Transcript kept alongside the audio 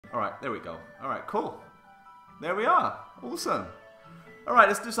Alright, there we go. Alright, cool. There we are. Awesome. Alright,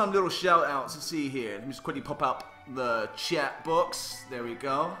 let's do some little shout outs to see here. Let me just quickly pop up the chat box. There we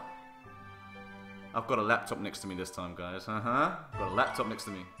go. I've got a laptop next to me this time, guys. Got a laptop next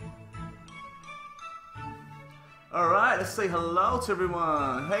to me. Alright, let's say hello to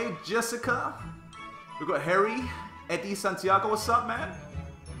everyone. Hey, Jessica. We've got Harry. Eddie Santiago, what's up, man?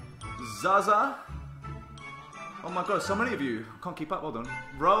 Zaza. Oh my god, so many of you. Can't keep up, hold on.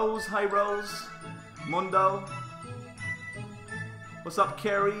 Rose, hi Rose. Mundo. What's up,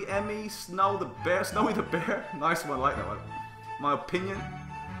 Carrie? Emmy, Snow the Bear. Snowy the Bear. Nice one, I like that one. My opinion.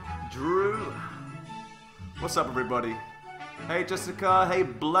 Drew. What's up, everybody? Hey, Jessica. Hey,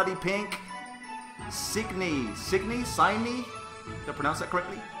 Bloody Pink. Signy. Signy? Signy? Did I pronounce that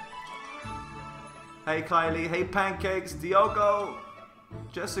correctly? Hey, Kylie. Hey, Pancakes. Diogo.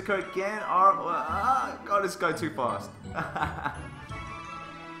 Jessica again. God, it's going too fast.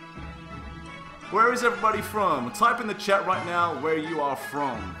 Where is everybody from? Type in the chat right now where you are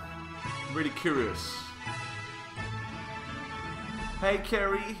from. I'm really curious. Hey,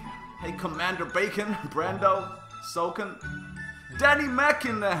 Kerry. Hey, Commander Bacon. Brando. Sulkin. Danny Mac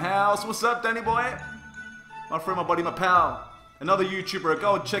in the house. What's up, Danny boy? My friend, my buddy, my pal. Another YouTuber.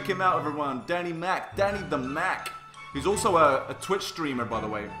 Go check him out, everyone. Danny Mac. Danny the Mac. He's also a Twitch streamer, by the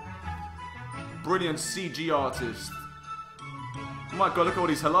way. Brilliant CG artist. Oh my god, look at all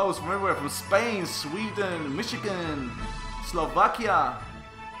these hellos from everywhere. From Spain, Sweden, Michigan, Slovakia,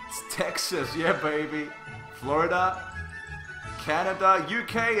 it's Texas, yeah baby. Florida, Canada,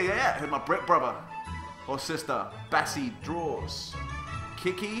 UK, yeah. My Brit brother or sister, Bassie Draws.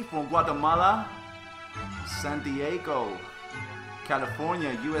 Kiki from Guatemala, San Diego,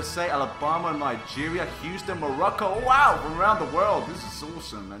 California, USA, Alabama, Nigeria, Houston, Morocco. Wow, from around the world. This is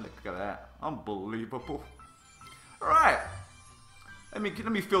awesome, man. Look at that. Unbelievable. Alright. Let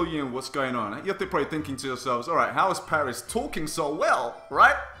me fill you in what's going on. You're probably thinking to yourselves, alright, how is Paris talking so well,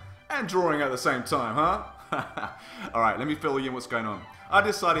 right? And drawing at the same time, huh? Alright, let me fill you in what's going on. I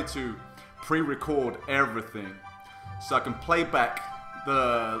decided to pre-record everything so I can play back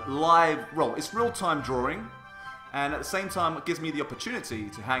the live, well, it's real-time drawing, and at the same time it gives me the opportunity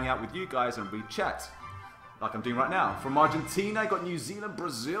to hang out with you guys and read chat, like I'm doing right now. From Argentina, I got New Zealand,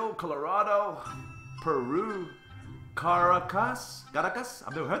 Brazil, Colorado, Peru, Caracas?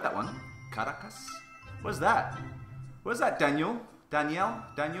 I've never heard that one. Caracas? Where's that? Where's that, Daniel?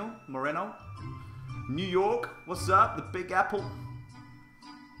 Daniel Moreno? New York? What's up? The Big Apple?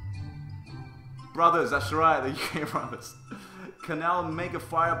 Brothers, that's right, the UK brothers. Canal Mega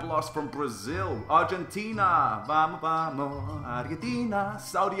Fire Blast from Brazil. Argentina. Vamos, vamos. Argentina.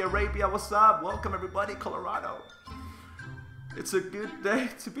 Saudi Arabia, what's up? Welcome, everybody. Colorado. It's a good day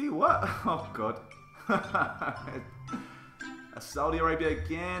to be what? Oh, God. Saudi Arabia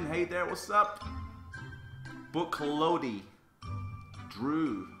again. Hey there, what's up? Book Lodi.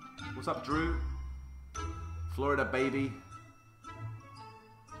 Drew. What's up, Drew? Florida, baby.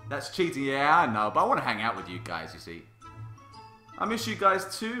 That's cheating. Yeah, I know, but I want to hang out with you guys, you see. I miss you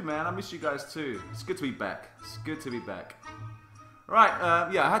guys too, man. I miss you guys too. It's good to be back. It's good to be back. Right,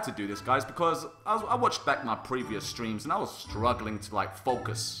 yeah, I had to do this, guys, because I watched back my previous streams and I was struggling to, like,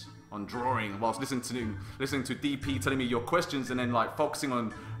 focus on drawing whilst listening to DP telling me your questions and then like focusing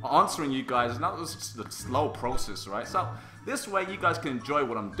on answering you guys, and that was just a slow process, right? So this way you guys can enjoy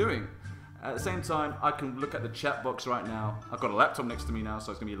what I'm doing. At the same time, I can look at the chat box right now. I've got a laptop next to me now,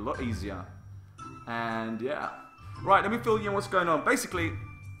 so it's gonna be a lot easier. And yeah, right. Let me fill you in what's going on. Basically,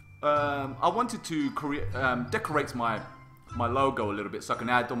 I wanted to decorate my logo a little bit so I can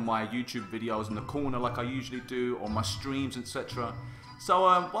add on my YouTube videos in the corner like I usually do, or my streams, etc. So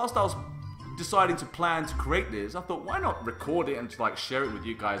whilst I was deciding to plan to create this, I thought, why not record it and like share it with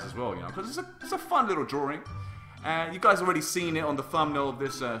you guys as well, you know, because it's a fun little drawing, and you guys already seen it on the thumbnail of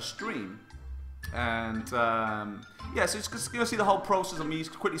this stream, and yeah, so it's gonna see the whole process of me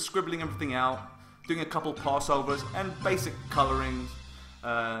quickly scribbling everything out, doing a couple passovers and basic colorings,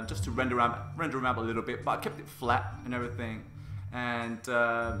 just to render them out a little bit, but I kept it flat and everything, and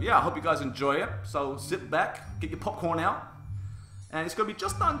yeah, I hope you guys enjoy it. So sit back, get your popcorn out. And it's going to be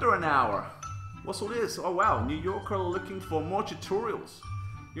just under an hour. What's all this? Oh wow, New Yorker looking for more tutorials.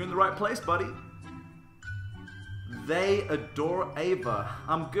 You're in the right place, buddy. They adore Ava.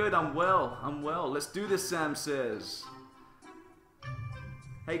 I'm good, I'm well. Let's do this, Sam says.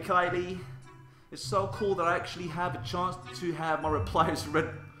 Hey Kylie. It's so cool that I actually have a chance to have my replies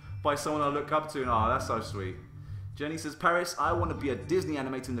read by someone I look up to. Oh, that's so sweet. Jenny says, Paris, I want to be a Disney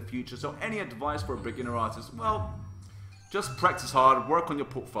animator in the future, so any advice for a beginner artist? Well, just practice hard, work on your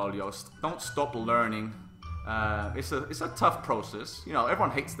portfolios, don't stop learning. It's a tough process. You know,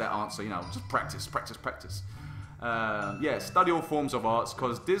 everyone hates that answer. You know, just practice, practice, practice. Yeah, study all forms of arts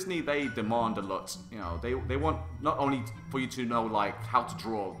because Disney, they demand a lot. You know, they want not only for you to know like how to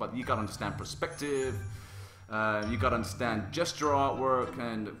draw, but you gotta understand perspective. You gotta understand gesture artwork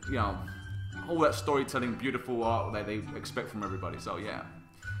and you know all that storytelling, beautiful art that they expect from everybody. So yeah.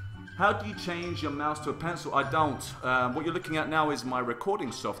 How do you change your mouse to a pencil? I don't. What you're looking at now is my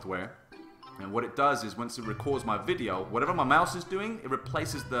recording software. And what it does is once it records my video, whatever my mouse is doing, it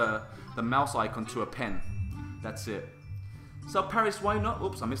replaces the mouse icon to a pen. That's it. So Paris, why not?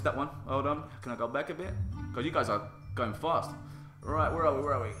 Oops, I missed that one. Hold on. Can I go back a bit? Because you guys are going fast. Right, where are we?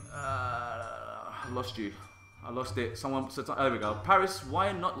 Where are we? I lost you. I lost it. Someone said, oh, there we go. Paris,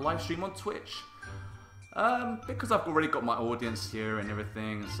 why not live stream on Twitch? Because I've already got my audience here and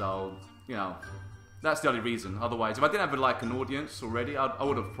everything, so, you know, that's the only reason. Otherwise, if I didn't have like an audience already, I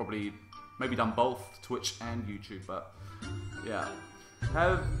would have probably maybe done both Twitch and YouTube, but yeah.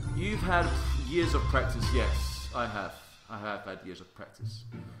 Have you had years of practice? Yes, I have. I have had years of practice.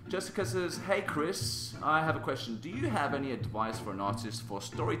 Jessica says, hey Chris, I have a question. Do you have any advice for an artist for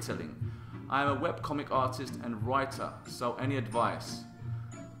storytelling? I am a webcomic artist and writer, so any advice?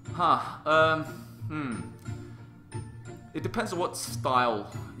 It depends on what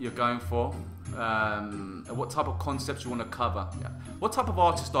style you're going for, what type of concepts you want to cover. Yeah. What type of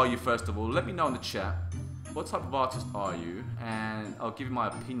artist are you, first of all? Let me know in the chat. What type of artist are you? And I'll give you my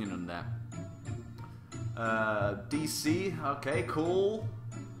opinion on that. DC, okay, cool.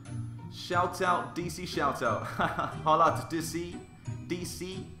 Shout out, DC, shout out. Holla to DC,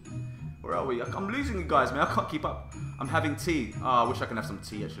 DC. Where are we? I'm losing you guys, man. I can't keep up. I'm having tea. Oh, I wish I could have some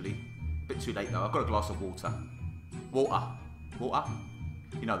tea, actually. Bit too late, though. I've got a glass of water. Water. Water?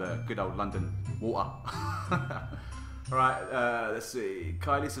 You know, the good old London water. Alright, let's see.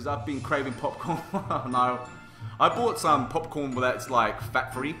 Kylie says, I've been craving popcorn. No. I bought some popcorn that's like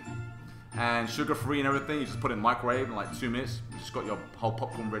fat-free and sugar-free and everything. You just put it in the microwave in like 2 minutes. You just got your whole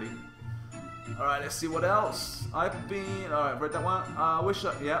popcorn ready. Alright, let's see what else. Alright, read that one.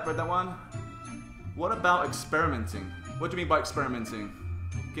 Yeah, read that one. What about experimenting? What do you mean by experimenting?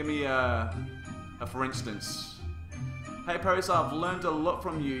 Give me a for instance. Hey Paris, I've learned a lot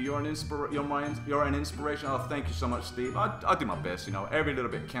from you. You're an inspiration. Oh, thank you so much, Steve. I do my best, you know. Every little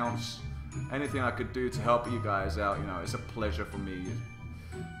bit counts. Anything I could do to help you guys out, you know, it's a pleasure for me.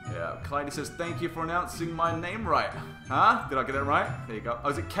 Yeah, Clyde says, thank you for announcing my name right. Huh? Did I get it right? There you go. Oh,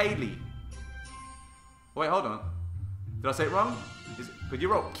 is it Kaylee? Wait, hold on. Did I say it wrong? But you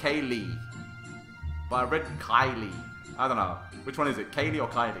wrote Kaylee. But I read Kylie. I don't know. Which one is it? Kaylee or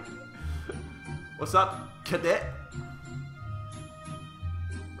Kylie? What's up, cadet?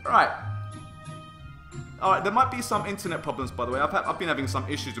 Alright. Alright, there might be some internet problems, by the way. I've been having some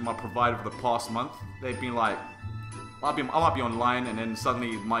issues with my provider for the past month. They've been like, I might be online and then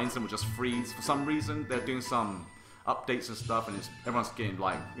suddenly my internet will just freeze. For some reason, they're doing some updates and stuff and everyone's getting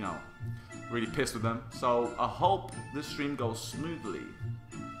like, you know, really pissed with them. So I hope this stream goes smoothly.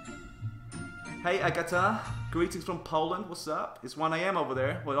 Hey Agata, greetings from Poland. What's up? It's 1 AM over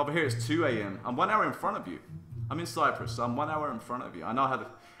there. Well, over here it's 2 AM. I'm 1 hour in front of you. I'm in Cyprus, so I'm 1 hour in front of you. I know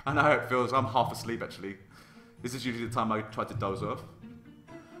how it feels. I'm half asleep actually. This is usually the time I try to doze off.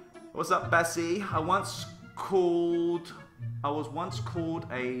 What's up, Bessie? I was once called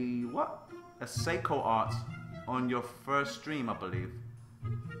a what? A Seiko art on your first stream, I believe.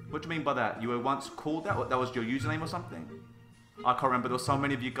 What do you mean by that? You were once called that? That was your username or something? I can't remember. There were so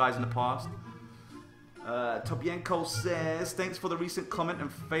many of you guys in the past. Tobienko says, thanks for the recent comment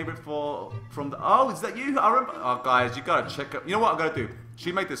and favorite from the... Oh, is that you? I remember... Oh, guys, you gotta check it. You know what I'm gonna do?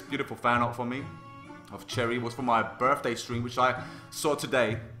 She made this beautiful fan art for me of Cherry. It was for my birthday stream, which I saw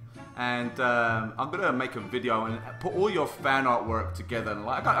today. And I'm gonna make a video and put all your fan artwork together. And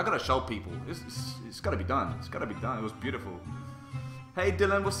like, I gotta show people. It's gotta be done. It's gotta be done. It was beautiful. Hey,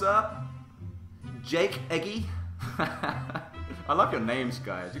 Dylan, what's up? Jake Eggy. I love your names,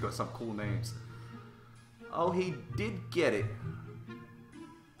 guys. You got some cool names. Oh, he did get it.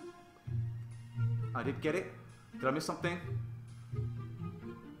 I did get it? Did I miss something?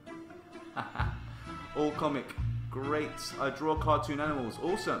 All comic. Great. I draw cartoon animals.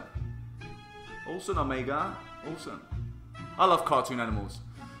 Awesome. Awesome, Omega. Awesome. I love cartoon animals.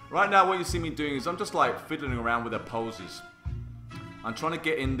 Right now, what you see me doing is I'm just like fiddling around with their poses. I'm trying to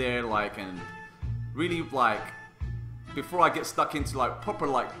get in there like and really like before I get stuck into like proper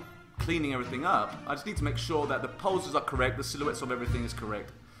like cleaning everything up, I just need to make sure that the poses are correct, the silhouettes of everything is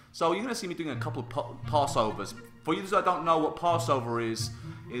correct. So you're going to see me doing a couple of pass-overs. For you that don't know what Passover is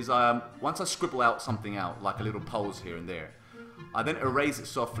once I scribble out something out, like a little pose here and there, I then erase it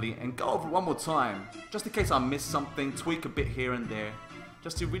softly and go over it one more time, just in case I miss something, tweak a bit here and there,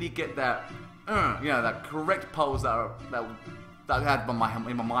 just to really get that, you know, that correct pose that I had in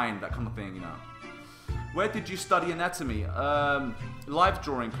my mind, that kind of thing, you know. Where did you study anatomy? Life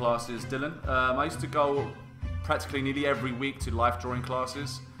drawing classes, Dylan. I used to go practically nearly every week to life drawing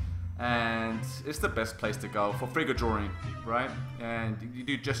classes, and it's the best place to go for figure drawing, right? And you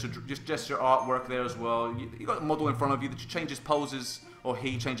do just gesture artwork there as well. You got a model in front of you that changes poses, or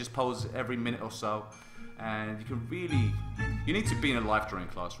he changes poses every minute or so, and you can really, you need to be in a life drawing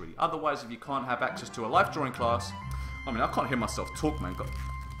class really. Otherwise, if you can't have access to a life drawing class, I mean, I can't hear myself talk, man.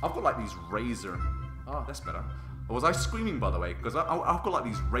 I've got like these razor. Oh, that's better. Was I screaming, by the way? Because I've got like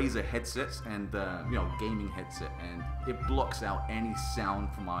these Razer headsets and you know, gaming headset, and it blocks out any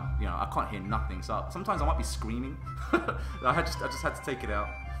sound from my, you know, I can't hear nothing. So sometimes I might be screaming. I just had to take it out.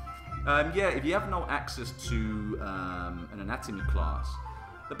 Yeah, if you have no access to an anatomy class,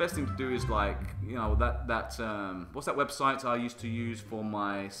 the best thing to do is, like, you know, what's that website I used to use for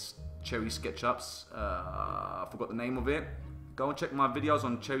my cherry SketchUps? I forgot the name of it. Go and check my videos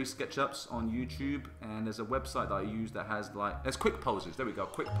on cherry SketchUps on YouTube, and there's a website that I use that has, like, there's Quick Poses. There we go,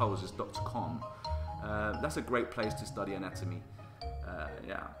 quickposes.com. That's a great place to study anatomy.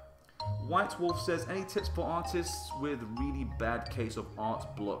 Yeah. White Wolf says, any tips for artists with really bad case of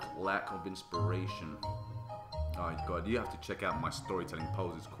art block, lack of inspiration? Oh god, you have to check out my storytelling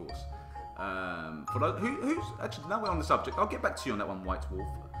poses course. For those, who's actually, now we're on the subject, I'll get back to you on that one, White Wolf.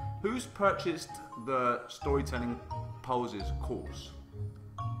 Who's purchased the storytelling poses course?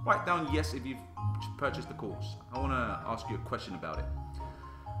 Write down yes if you've purchased the course. I want to ask you a question about it.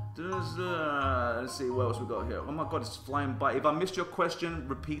 Let's see what else we got here. Oh my god, it's flying by. If I missed your question,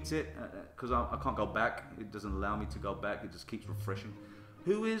 repeat it, because I can't go back. It doesn't allow me to go back. It just keeps refreshing.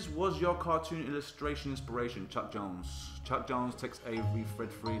 Was your cartoon illustration inspiration? Chuck Jones. Chuck Jones, Tex Avery, Fred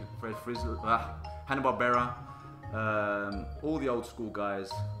Frizzle, Hanna-Barbera, all the old school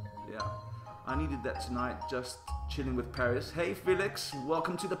guys. Yeah. I needed that tonight, just chilling with Paris. Hey Felix,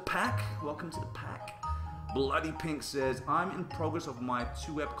 welcome to the pack. Welcome to the pack. Bloody Pink says, I'm in progress of my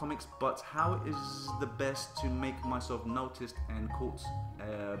 2 webcomics, but how is the best to make myself noticed and caught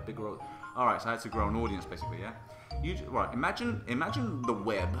bigger? Alright, so I had to grow an audience basically, yeah? Right, imagine the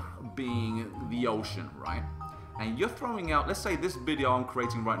web being the ocean, right? And you're throwing out, let's say this video I'm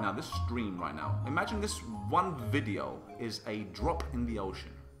creating right now, this stream right now. Imagine this one video is a drop in the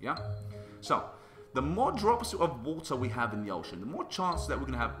ocean, yeah? So, the more drops of water we have in the ocean, the more chance that we're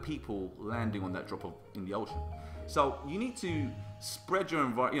going to have people landing on that drop in the ocean. So, you need to spread your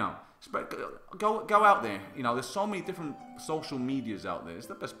environment, you know, go out there. You know, there's so many different social medias out there. It's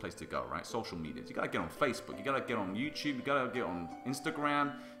the best place to go, right? Social medias. You got to get on Facebook. You got to get on YouTube. You got to get on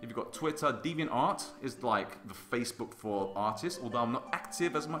Instagram. If you've got Twitter, DeviantArt is like the Facebook for artists, although I'm not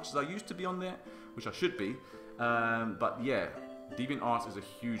active as much as I used to be on there, which I should be. But yeah, DeviantArt is a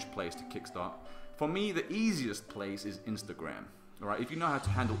huge place to kickstart. For me, the easiest place is Instagram. All right, if you know how to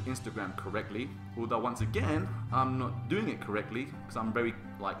handle Instagram correctly, although once again, I'm not doing it correctly because I'm very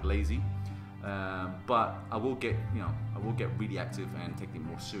lazy. But I will get, you know, I will get really active and take it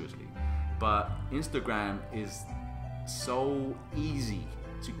more seriously. But Instagram is so easy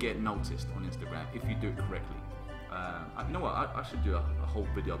to get noticed on Instagram if you do it correctly. You know what, I should do a whole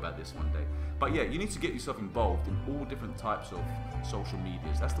video about this one day. But yeah, you need to get yourself involved in all different types of social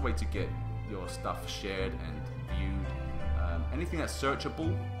medias. That's the way to get your stuff shared and viewed. Anything that's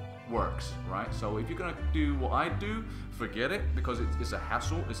searchable works, right? So if you're gonna do what I do, forget it, because it's a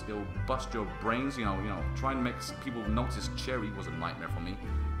hassle. It'll bust your brains. You know, trying to make people notice Cherry was a nightmare for me.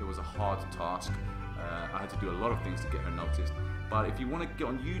 It was a hard task. I had to do a lot of things to get her noticed. But if you want to get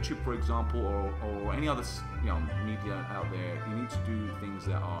on YouTube, for example, or any other media out there, you need to do things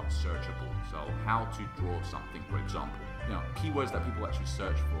that are searchable. So how to draw something, for example, keywords that people actually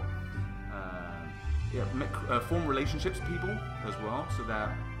search for. Form relationships with people as well, so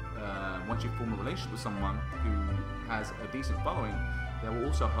that once you form a relationship with someone who has a decent following, that will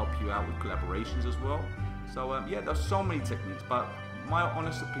also help you out with collaborations as well. So yeah, there's so many techniques, but my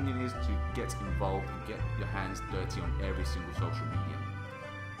honest opinion is to get involved and get your hands dirty on every single social media.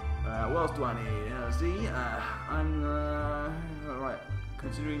 What else do I need? I'm right.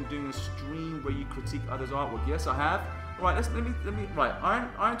 Considering doing a stream where you critique others' artwork. Yes, I have. Right, let me. Right,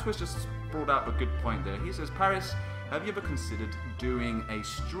 Iron Twist just brought up a good point there. He says, Paris, have you ever considered doing a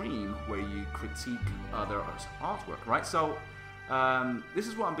stream where you critique others' artwork? Right. So this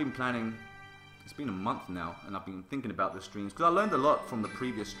is what I've been planning. It's been a month now, and I've been thinking about the streams because I learned a lot from the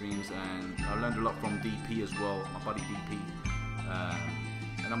previous streams, and I learned a lot from DP as well, my buddy DP.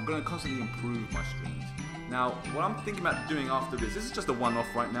 And I'm going to constantly improve my streams. Now, what I'm thinking about doing after this is just a one-off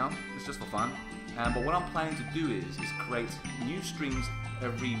right now. It's just for fun. But what I'm planning to do is create new streams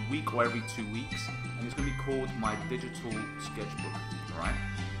every week or every 2 weeks, and it's going to be called my digital sketchbook. All right.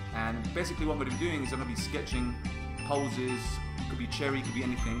 And basically, what I'm going to be doing is I'm going to be sketching poses. Could be cherry, could be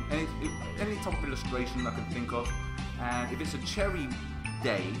anything, any type of illustration I can think of. And if it's a cherry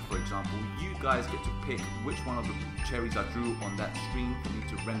day, for example, you guys get to pick which one of the cherries I drew on that stream for me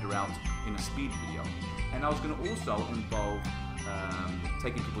to render out in a speed video. And I was going to also involve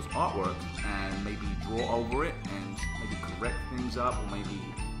taking people's artwork and maybe draw over it and maybe correct things up, or maybe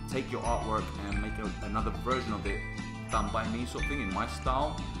take your artwork and make another version of it done by me, sort of thing, in my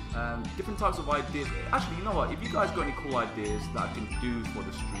style. Different types of ideas. Actually, you know what? If you guys got any cool ideas that I can do for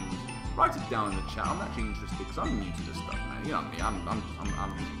the streams, write it down in the chat. I'm actually interested because I'm new to this stuff, man. You know me. I'm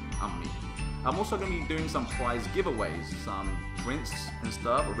me. I'm also going to be doing some prize giveaways, some prints and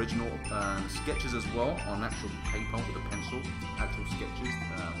stuff, original sketches as well on actual paper with a pencil, actual sketches,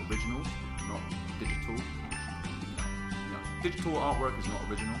 originals, not digital. No, digital artwork is not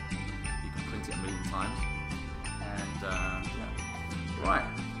original. You can print it a million times. And yeah, right.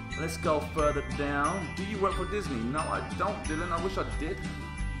 Let's go further down. Do you work for Disney? No, I don't, Dylan. I wish I did.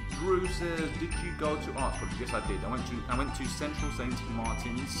 Drew says, did you go to arts college? Yes, I did. I went to Central St.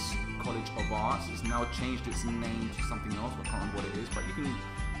 Martin's College of Arts. It's now changed its name to something else. I can't remember what it is, but you can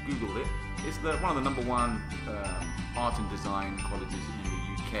Google it. It's one of the #1 art and design colleges in the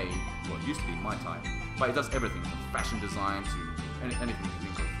UK. Well, it used to be in my time, but it does everything from fashion design to anything you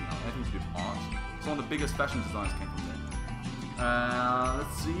think of. Anything to do with art. It's one of the biggest fashion designs came from there.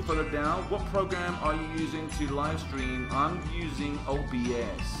 Let's see, further down. What program are you using to live stream? I'm using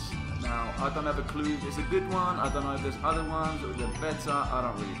OBS. Now, I don't have a clue if it's a good one. I don't know if there's other ones that are better. I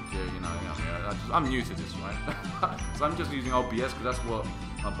don't really care, I'm new to this, right? So I'm just using OBS because that's what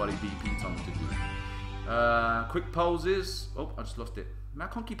my buddy BP told me to do. Quick poses. Oh, I just lost it. Man,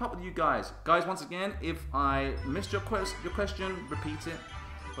 I can't keep up with you guys. Guys, once again, if I missed your question, repeat it.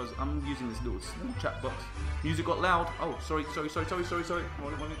 Because I'm using this little chat box. Music got loud. Oh, sorry. Hold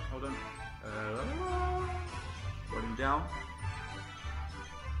on. Volume down.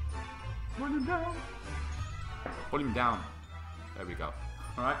 Volume down. There we go.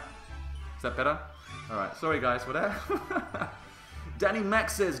 Alright. Is that better? Alright, sorry guys for that. Danny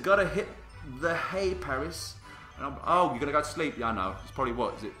Max says, gotta hit the hay, Paris. Oh, you're gonna go to sleep? Yeah, I know. It's probably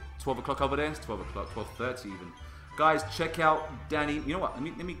what? Is it 12 o'clock over there? It's 12 o'clock, 12:30 even. Guys, check out Danny. You know what?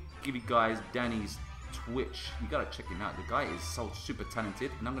 Let me give you guys Danny's Twitch. You gotta check him out. The guy is so super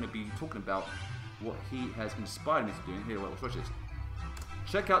talented, and I'm gonna be talking about what he has inspired me to do. Here, watch this.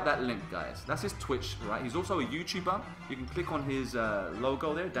 Check out that link, guys. That's his Twitch, right? He's also a YouTuber. You can click on his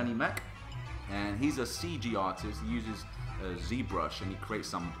logo there, Danny Mac, and he's a CG artist. He uses ZBrush, and he creates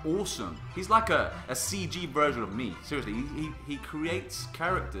some awesome. He's like a CG version of me. Seriously, he creates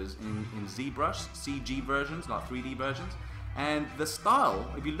characters in ZBrush, CG versions, like 3D versions, and the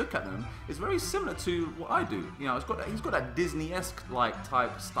style, if you look at them, is very similar to what I do. You know, he's got that Disney-esque like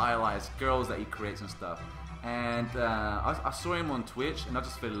type stylized girls that he creates and stuff. And I saw him on Twitch, and I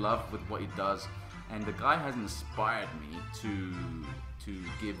just fell in love with what he does. And the guy has inspired me to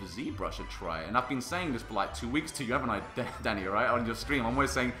give ZBrush a try. And I've been saying this for like 2 weeks to you, haven't I, Danny, right? On your stream, I'm always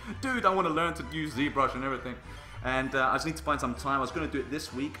saying, dude, I want to learn to use ZBrush and everything. And I just need to find some time. I was going to do it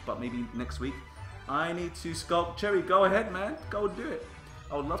this week, but maybe next week. I need to sculpt. Cherry, go ahead, man. Go do it.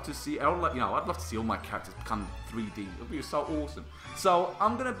 I would love to see, I'd love to see all my characters become 3D. It would be so awesome. So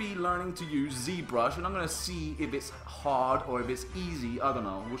I'm going to be learning to use ZBrush, and I'm going to see if it's hard or if it's easy. I don't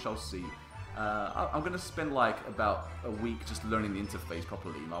know. We shall see. I'm going to spend like about a week just learning the interface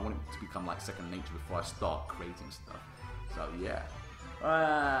properly. I want it to become like second nature before I start creating stuff. So yeah.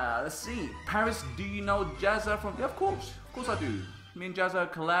 Let's see. Paris, do you know Jazza from... Yeah, of course I do. Me and Jazza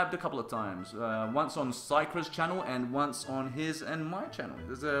collabed a couple of times. Once on Cycra's channel and once on his and my channel.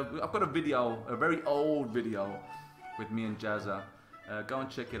 I've got a video, a very old video with me and Jazza. Go and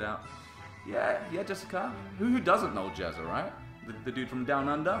check it out. Yeah, Jessica. Who doesn't know Jazza, right? The dude from Down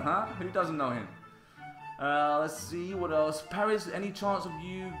Under, huh? Who doesn't know him? Let's see, what else? Paris, any chance of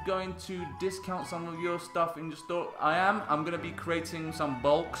you going to discount some of your stuff in your store? I am. I'm going to be creating some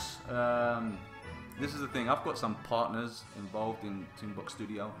bulks. This is the thing. I've got some partners involved in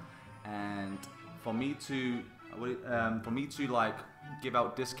Toonboxstudio, and for me to like give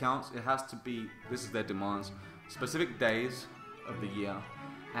out discounts, it has to be, this is their demands, specific days of the year,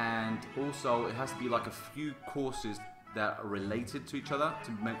 and also it has to be like a few courses that are related to each other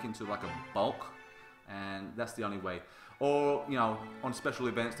to make into like a bulk, and that's the only way. or on special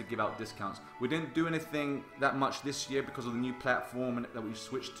events to give out discounts. We didn't do anything that much this year because of the new platform that we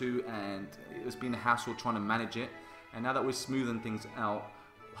switched to, and it's been a hassle trying to manage it. And now that we're smoothing things out,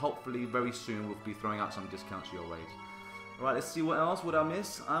 hopefully very soon we'll be throwing out some discounts your ways. Alright, let's see what else would I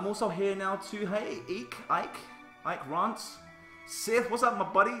miss. I'm also here now too. Hey, Ike Rants. Sith, what's up, my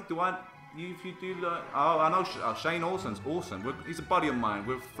buddy? If you do like, I know Shane Olsen's awesome. He's a buddy of mine.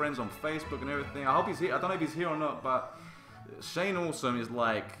 We're friends on Facebook and everything. I hope he's here. I don't know if he's here or not, but Shane Olsen is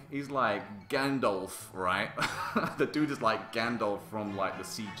he's like Gandalf, right? The dude is like Gandalf from like the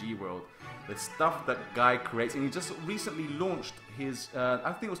CG world. The stuff that guy creates, and he just recently launched his,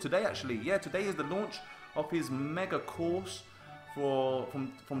 I think it was today actually. Yeah, today is the launch of his mega course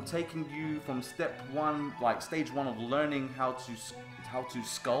from taking you from step one, like stage one of learning how to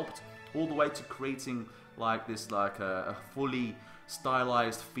sculpt, all the way to creating like this, like a fully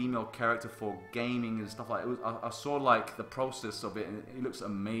stylized female character for gaming and stuff like that. I saw like the process of it, and it looks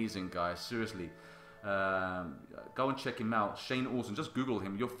amazing, guys. Seriously, go and check him out. Shane Olsen. Just Google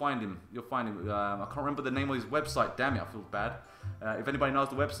him. You'll find him. I can't remember the name of his website. Damn it, I feel bad. If anybody knows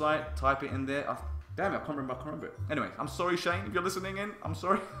the website, type it in there. Damn it, I can't remember it. Anyway, I'm sorry, Shane, if you're listening in. I'm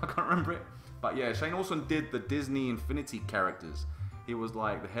sorry, I can't remember it. But yeah, Shane Olsen did the Disney Infinity characters. He was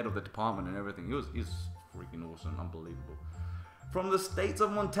like the head of the department and everything. He's freaking awesome, unbelievable. From the states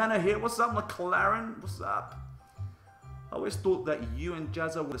of Montana here, what's up, McLaren? What's up? I always thought that you and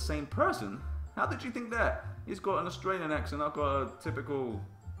Jazza were the same person. How did you think that? He's got an Australian accent, I've got a typical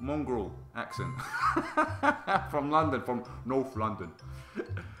mongrel accent. From London, from North London.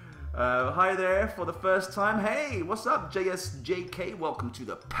 Hi there for the first time. Hey, what's up, JSJK? Welcome to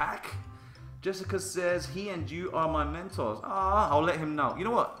the pack. Jessica says, he and you are my mentors. I'll let him know. You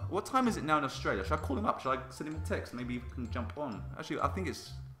know what? What time is it now in Australia? Should I call him up? Should I send him a text? Maybe he can jump on. Actually, I think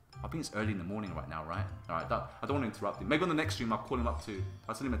it's early in the morning right now, right? Alright, I don't want to interrupt him. Maybe on the next stream I'll call him up too.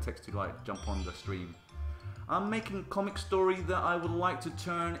 I'll send him a text to like jump on the stream. I'm making a comic story that I would like to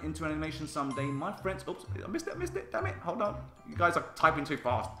turn into an animation someday. My friends, oops, I missed it, damn it, hold on. You guys are typing too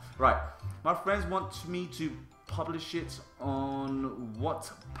fast. Right, my friends want me to publish it on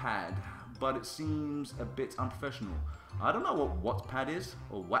Wattpad, but it seems a bit unprofessional. I don't know what Wattpad is,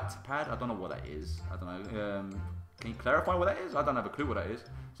 or Wattpad, I don't know what that is. I don't know, can you clarify what that is? I don't have a clue what that is.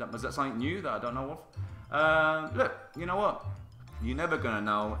 Is that something new that I don't know of? Look, you know what? You're never gonna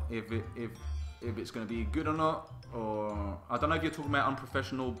know if it's gonna be good or not, or I don't know if you're talking about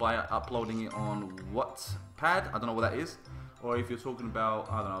unprofessional by uploading it on Wattpad. I don't know what that is, or if you're talking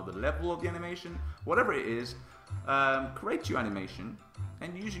about, I don't know, the level of the animation. Whatever it is, create your animation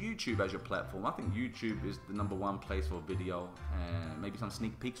and use YouTube as your platform. I think YouTube is the #1 place for video, and maybe some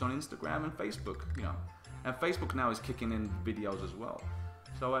sneak peeks on Instagram and Facebook, And Facebook now is kicking in videos as well.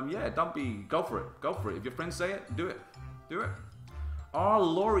 So yeah, go for it. If your friends say it, do it.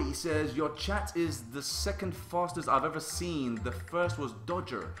 Laurie says, your chat is the second fastest I've ever seen. The first was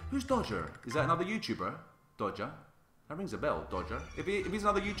Dodger. Who's Dodger? Is that another YouTuber? Dodger? That rings a bell, Dodger. If he's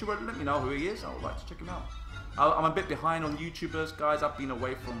another YouTuber, let me know who he is. I would like to check him out. I'm a bit behind on YouTubers, guys. I've been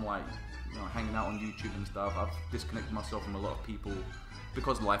away from hanging out on YouTube and stuff. I've disconnected myself from a lot of people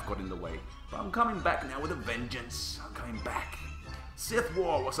because life got in the way. But I'm coming back now with a vengeance. I'm coming back. Sith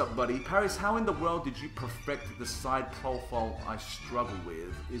War, what's up, buddy? Paris, how in the world did you perfect the side profile I struggle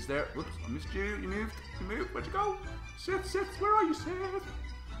with? Is there... Whoops, I missed you. You moved. Where'd you go? Sith, where are you, Sith?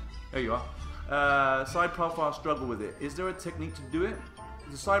 There you are. Side profile, struggle with it. Is there a technique to do it?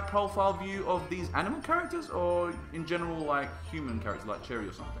 The side profile view of these animal characters, or in general, like human characters, like Cherry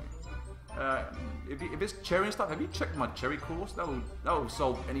or something? If it's Cherry and stuff, have you checked my Cherry course? That will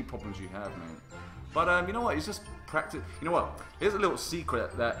solve any problems you have, man. But you know what? It's just practice. You know what? Here's a little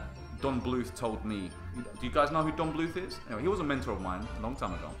secret that Don Bluth told me. Do you guys know who Don Bluth is? Anyway, he was a mentor of mine a long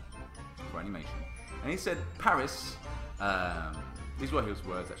time ago for animation, and he said, Paris. These were his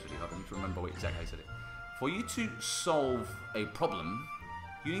words actually. I don't need to remember exactly how he said it. For you to solve a problem,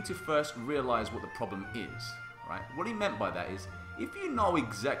 you need to first realize what the problem is. Right? What he meant by that is, if you know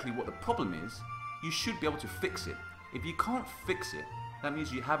exactly what the problem is, you should be able to fix it. If you can't fix it, that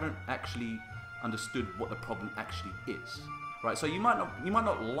means you haven't actually understood what the problem actually is, right? So you might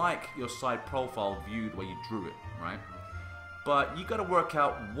not like your side profile view the way you drew it, right? But you got to work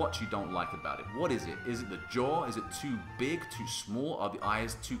out what you don't like about it. What is it? Is it the jaw? Is it too big, too small? Are the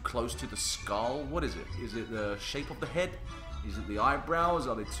eyes too close to the skull? What is it? Is it the shape of the head? Is it the eyebrows?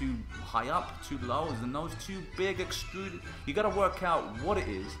 Are they too high up, too low? Is the nose too big, extruded? You got to work out what it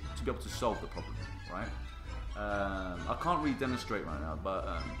is to be able to solve the problem, right? I can't really demonstrate right now, but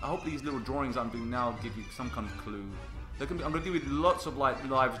I hope these little drawings I'm doing now give you some kind of clue I'm gonna do with lots of like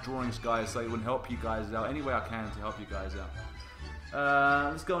live drawings, guys, so it will help you guys out any way I can to help you guys out.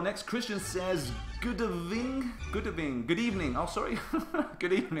 Let's go next. Christian says, good evening. Good evening. Oh, sorry.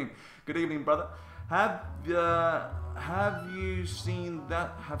 Good evening, brother. Have you seen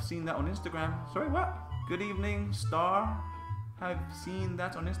that? Have seen that on Instagram? Sorry, what? Good evening, star. Have seen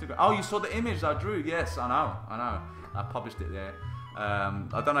that on Instagram? Oh, you saw the image I drew? Yes, I know. I published it there.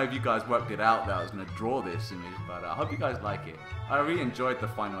 I don't know if you guys worked it out that I was going to draw this image, but I hope you guys like it. I really enjoyed the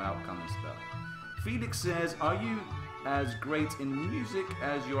final outcome and stuff. Felix says, are you as great in music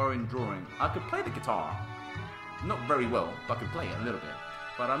as you are in drawing? I could play the guitar. Not very well, but I can play it a little bit.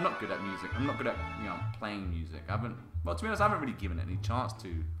 But I'm not good at music. I'm not good at, playing music. Well, to be honest, I haven't really given it any chance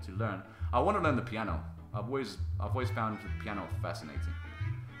to learn. I want to learn the piano. I've always found the piano fascinating.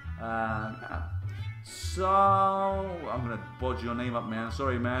 Yeah. So I'm gonna bodge your name up, man.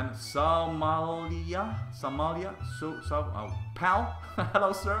 Sorry, man. Somalia. Pal.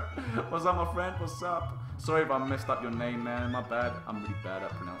 Hello, sir. What's up, my friend? What's up? Sorry if I messed up your name, man. My bad. I'm really bad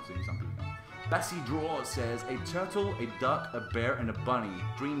at pronouncing something. Bessie Draw says, a turtle, a duck, a bear, and a bunny.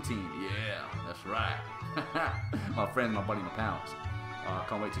 Dream team. Yeah, that's right. My friend, my buddy, my pals. I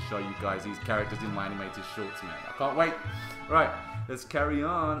can't wait to show you guys these characters in my animated shorts, man. I can't wait. Right, let's carry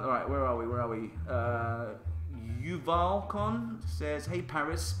on. All right, where are we? Yuvalcon says, hey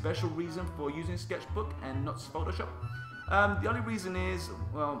Paris, special reason for using Sketchbook and not Photoshop? The only reason is,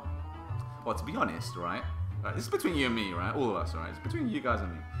 well, to be honest, right? This is between you and me, right? All of us, right? It's between you guys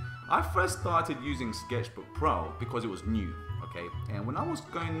and me. I first started using Sketchbook Pro because it was new, okay? And when I was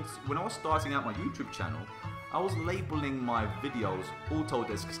starting out my YouTube channel, I was labeling my videos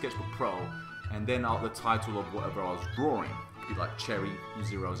Autodesk Sketchbook Pro and then out the title of whatever I was drawing. It could be like Cherry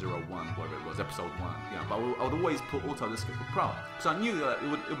 001, whatever it was, episode 1. But I would always put Autodesk Sketchbook Pro. So I knew that it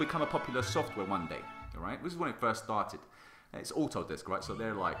would become a popular software one day, all right? This is when it first started. It's Autodesk, right? So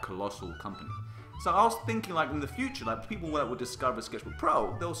they're like colossal company. So I was thinking, like, in the future, like, people that would discover Sketchbook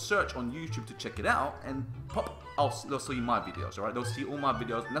Pro, they'll search on YouTube to check it out and they'll see my videos, alright? They'll see all my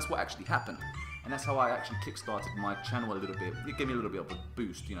videos, and that's what actually happened. And that's how I actually kickstarted my channel a little bit. It gave me a little bit of a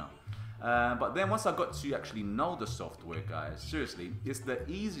boost, But then once I got to actually know the software, guys, seriously, it's the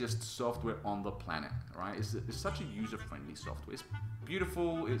easiest software on the planet, right? It's such a user-friendly software. It's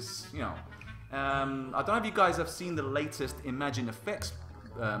beautiful, it's, I don't know if you guys have seen the latest Imagine Effects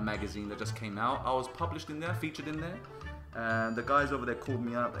magazine that just came out. I was published in there, featured in there, and the guys over there called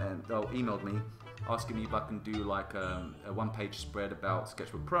me up and emailed me asking me if I can do like a one-page spread about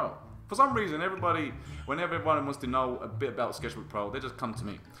Sketchbook Pro. For some reason, whenever everyone wants to know a bit about Sketchbook Pro, they just come to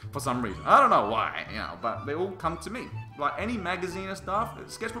me. For some reason, I don't know why, but they all come to me. Like any magazine and stuff,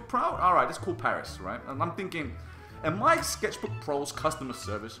 Sketchbook Pro, all right, it's called Paris, right? And I'm thinking, am I Sketchbook Pro's customer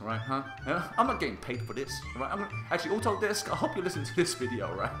service, right? I'm not getting paid for this, right? Actually, Autodesk, I hope you listen to this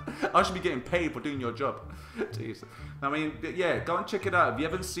video, right? I should be getting paid for doing your job. Jeez. I mean, yeah, go and check it out. If you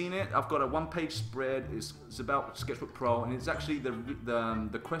haven't seen it, I've got a one-page spread. It's about Sketchbook Pro, and it's actually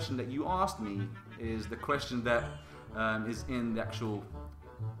the question that you asked me is the question that is in the actual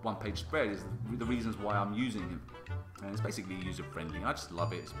one-page spread. Is the reasons why I'm using it. And it's basically user-friendly. I just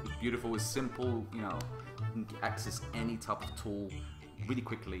love it. It's beautiful. It's simple. You can access any type of tool really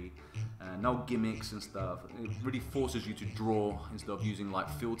quickly. No gimmicks and stuff. It really forces you to draw instead of using like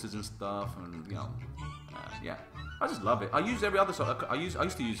filters and stuff. And yeah, I just love it. I use every other software. I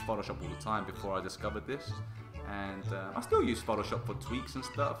used to use Photoshop all the time before I discovered this, and I still use Photoshop for tweaks and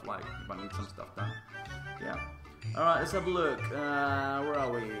stuff. Like if I need some stuff done. Yeah. Alright, let's have a look. Where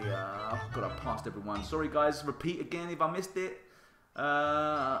are we? God, I passed everyone. Sorry guys, repeat again if I missed it.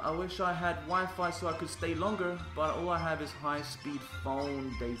 I wish I had Wi-Fi so I could stay longer, but all I have is high-speed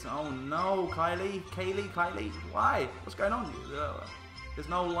phone data. Oh no, Kylie, why? What's going on? There's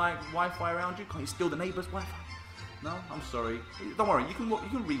no like Wi-Fi around you? Can't you steal the neighbor's Wi-Fi? No, I'm sorry. Don't worry, you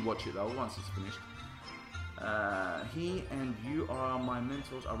can re-watch it though once it's finished. He and you are my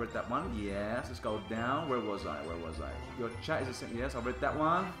mentors. I read that one. Yes, let's go down. Where was I? Your chat is a second. Yes, I read that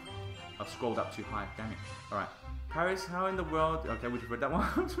one. I've scrolled up too high. Damn it. Alright. Paris, how in the world? Okay, we read that one.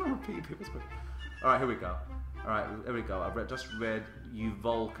 Alright, here we go. Alright, here we go. Just read you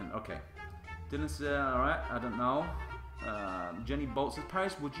Vulcan. Okay. Didn't say, alright, I don't know. Jenny Bolt says,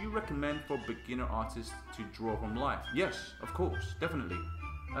 Paris, would you recommend for beginner artists to draw from life? Yes, of course, definitely.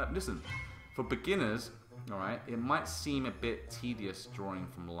 Listen, for beginners, alright, it might seem a bit tedious drawing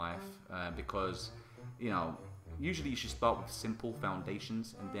from life because, usually you should start with simple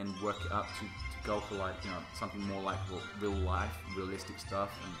foundations and then work it up to go for like, something more like real life, realistic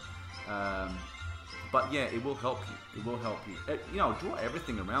stuff. And But yeah, it will help you. It will help you. You know, draw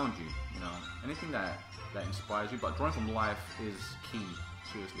everything around you. You know, anything that inspires you. But drawing from life is key.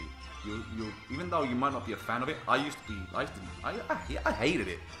 Seriously, you even though you might not be a fan of it, I hated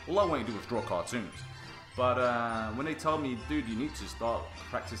it. All I wanted to do was draw cartoons. But when they told me, dude, you need to start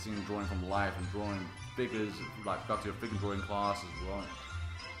practicing drawing from life and drawing figures, like go to your figure drawing class as well.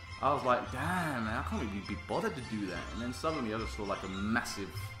 I was like, damn, man, I can't really be bothered to do that. And then suddenly I just saw like a massive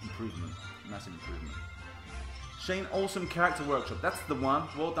improvement. Shane, awesome character workshop. That's the one.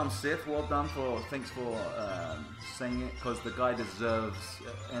 Well done, Sith. Well done thanks for saying it, because the guy deserves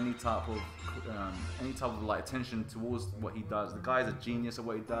any type of like attention towards what he does. The guy is a genius at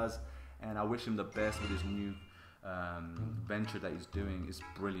what he does, and I wish him the best with his new venture that he's doing. It's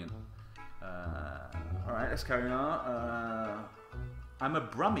brilliant. All right, let's carry on. I'm a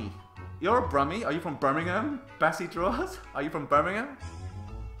Brummie. You're a Brummie? Are you from Birmingham? Bassy Draws? Are you from Birmingham?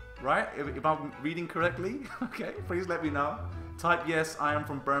 Right? If I'm reading correctly? Okay, please let me know. Type yes, I am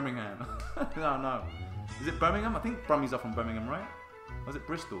from Birmingham. No. Is it Birmingham? I think Brummies are from Birmingham, right? Or is it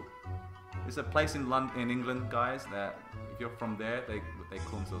Bristol? It's a place in London, in England, guys, that if you're from there, they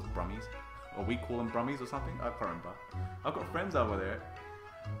call themselves Brummies. Or we call them Brummies or something. I can't remember. I've got friends over there.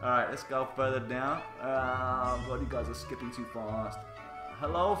 Alright, let's go further down. God, you guys are skipping too fast.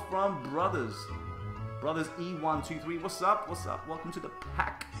 Hello from Brothers E123. What's up? Welcome to the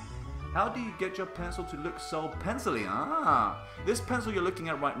pack. How do you get your pencil to look so pencily? This pencil you're looking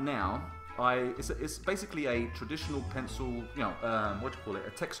at right now, it's basically a traditional pencil, you know, what do you call it?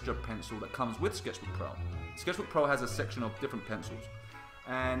 A texture pencil that comes with Sketchbook Pro. Sketchbook Pro has a section of different pencils,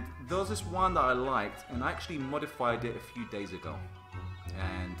 and there was this one that I liked, and I actually modified it a few days ago.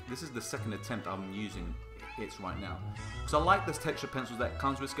 And this is the second attempt I'm using it right now. So I like this texture pencils that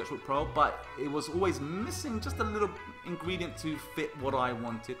comes with Sketchbook Pro, but it was always missing just a little ingredient to fit what I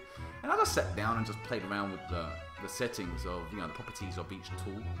wanted. And I just sat down and just played around with the settings of, you know, the properties of each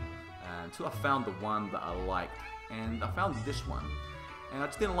tool until I found the one that I liked. And I found this one. And I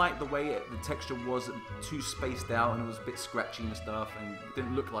just didn't like the way the texture was too spaced out, and it was a bit scratchy and stuff, and it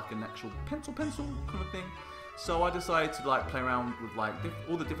didn't look like an actual pencil kind of thing. So I decided to like play around with like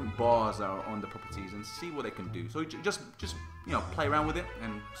all the different bars that are on the properties and see what they can do. So just you know, play around with it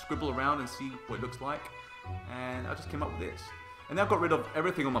and scribble around and see what it looks like. And I just came up with this. And then I've got rid of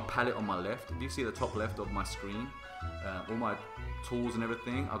everything on my palette on my left. If you see the top left of my screen, all my tools and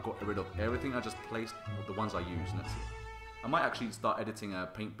everything, I got rid of everything. I just placed the ones I use, and that's it. I might actually start editing a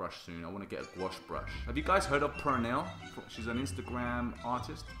paintbrush soon. I want to get a gouache brush. Have you guys heard of Pernell? She's an Instagram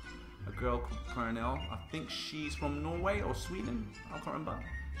artist. A girl called Pernell. I think she's from Norway or Sweden. I can't remember.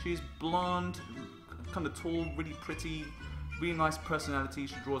 She's blonde, kind of tall, really pretty, really nice personality.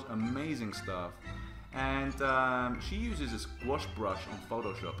 She draws amazing stuff. And she uses this gouache brush on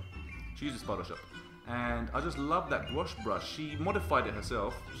Photoshop. She uses Photoshop. And I just love that gouache brush. She modified it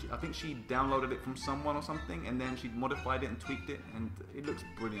herself. I think she downloaded it from someone or something, and then she modified it and tweaked it, and it looks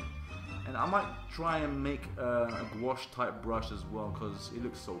brilliant. And I might try and make a gouache type brush as well, because it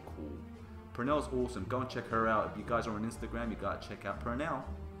looks so cool. Pernell's awesome. Go and check her out. If you guys are on Instagram, you gotta check out Pernell.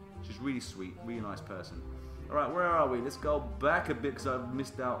 She's really sweet, really nice person. Alright, where are we? Let's go back a bit, because I've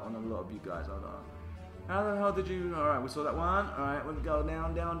missed out on a lot of you guys. Hold on. How the hell did you... Alright, we saw that one. Alright, we'll go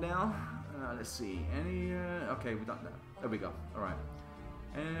down. Let's see. Okay, we've done that. There we go. Alright.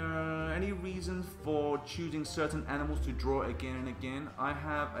 Any reasons for choosing certain animals to draw again and again? I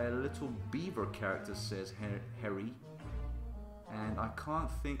have a little beaver character, says Harry, and I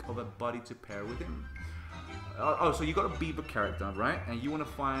can't think of a buddy to pair with him. Oh, so you got a beaver character, right? And you want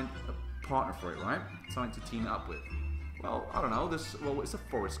to find a partner for it, right? Something to team up with. Well, I don't know. Well, it's a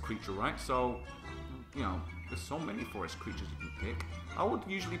forest creature, right? So, you know, there's so many forest creatures you can pick. I would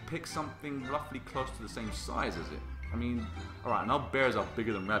usually pick something roughly close to the same size as it. I mean, alright, now bears are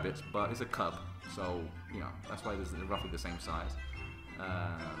bigger than rabbits, but it's a cub, so, you know, that's why they're roughly the same size.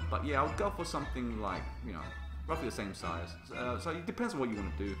 But yeah, I would go for something like, you know, roughly the same size. So it depends on what you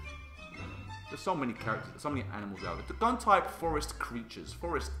want to do. There's so many characters, so many animals out there. Don't type forest creatures,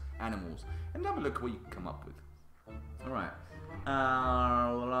 forest animals, and have a look at what you can come up with. Alright.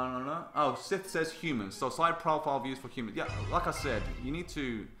 Oh, Sith says humans, so side profile views for humans. Yeah, like I said, you need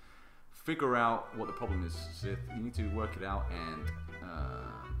to figure out what the problem is, Sith. You need to work it out, and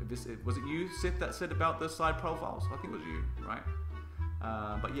was it you, Sith, that said about the side profiles? I think it was you, right?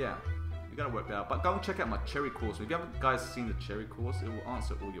 But yeah, you gotta work it out. But go and check out my cherry course. If you haven't guys seen the cherry course, it will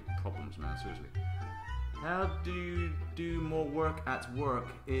answer all your problems, man. Seriously. How do you do more work at work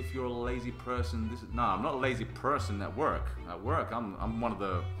if you're a lazy person? No, I'm not a lazy person at work. At work, I'm one of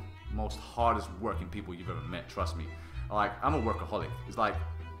the most hardest working people you've ever met. Trust me. Like, I'm a workaholic. It's like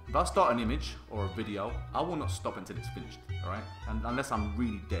if I start an image or a video, I will not stop until it's finished, alright? And unless I'm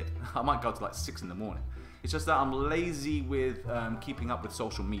really dead. I might go to like 6 in the morning. It's just that I'm lazy with keeping up with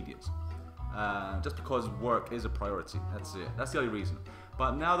social medias. Just because work is a priority, that's it. That's the only reason.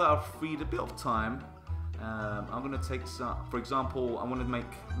 But now that I've freed a bit of time, I'm going to take some, for example, I want to make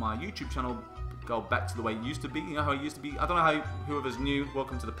my YouTube channel go back to the way it used to be. You know how it used to be? I don't know how, whoever's new,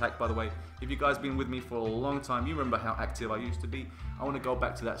 welcome to the pack by the way. If you guys been with me for a long time, you remember how active I used to be. I want to go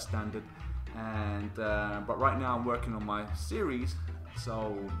back to that standard. And but right now I'm working on my series,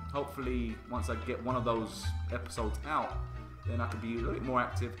 so hopefully once I get one of those episodes out, then I can be a little bit more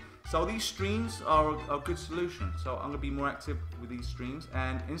active. So these streams are a good solution. So I'm going to be more active with these streams,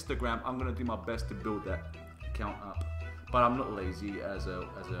 and Instagram, I'm going to do my best to build that account up. But I'm not lazy as a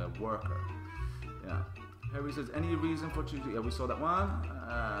worker. Yeah. Harry says, any reason for choosing? Yeah, we saw that one.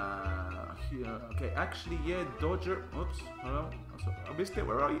 Yeah. Okay, actually, yeah, Dodger. Oops. Hello. I missed it.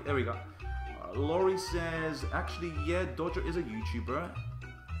 Where are you? There we go. Laurie says, actually, yeah, Dodger is a YouTuber.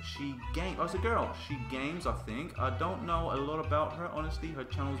 She games. Oh, it's a girl. She games, I think. I don't know a lot about her, honestly. Her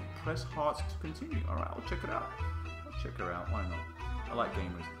channel's Press Hearts to Continue. Alright, I'll check it out. I'll check her out. Why not? I like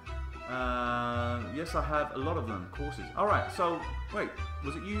gamers. Yes, I have a lot of them. Courses. Alright, so, wait.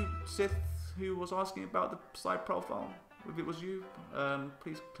 Was it you, Sith, who was asking about the side profile? If it was you,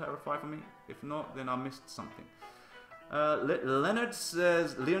 please clarify for me. If not, then I missed something. Leonard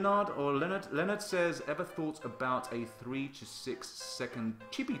says, Leonard says, ever thought about a 3 to 6 second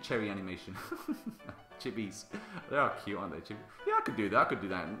chibi cherry animation? Chibis. They are cute, aren't they? Chibi? Yeah, I could do that. I could do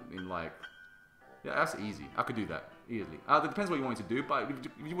that in like, yeah, that's easy. I could do that easily. It depends what you want to do, but if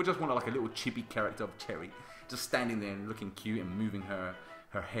you would just want like a little chibi character of Cherry, just standing there and looking cute and moving her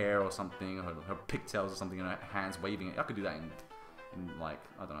hair or something, or her pigtails or something, and her hands waving it, I could do that in like,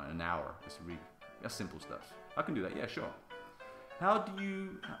 I don't know, an hour. It's really, that's simple stuff. I can do that, yeah, sure. How do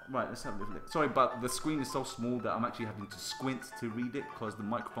you... Right, let's have a look. Sorry, but the screen is so small that I'm actually having to squint to read it because the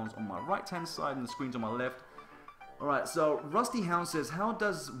microphone's on my right-hand side and the screen's on my left. Alright, so Rusty Hound says, how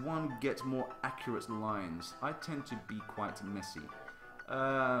does one get more accurate lines? I tend to be quite messy.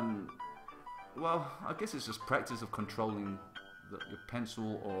 Well, I guess it's just practice of controlling your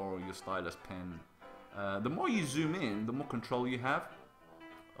pencil or your stylus pen. The more you zoom in, the more control you have.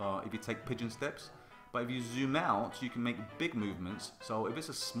 If you take pigeon steps. But if you zoom out, you can make big movements. So if it's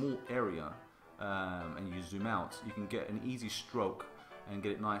a small area and you zoom out, you can get an easy stroke and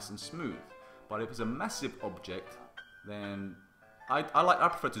get it nice and smooth. But if it's a massive object, then I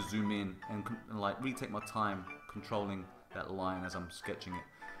prefer to zoom in and like really take my time controlling that line as I'm sketching it.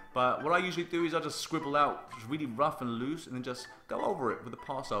 But what I usually do is I just scribble out just really rough and loose and then just go over it with a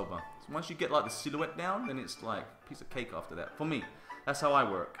pass over. So once you get like the silhouette down, then it's like a piece of cake after that. For me, that's how I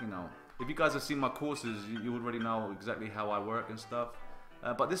work, you know. If you guys have seen my courses, you already know exactly how I work and stuff.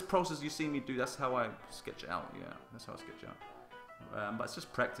 But this process you see me do, that's how I sketch out. Yeah, that's how I sketch out. But it's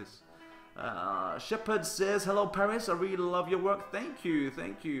just practice. Shepard says, hello Paris, I really love your work. Thank you,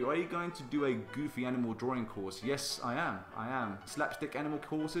 thank you. Are you going to do a goofy animal drawing course? Yes, I am. Slapstick animal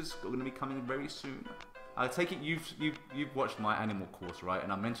courses are going to be coming very soon. I take it you've watched my animal course, right?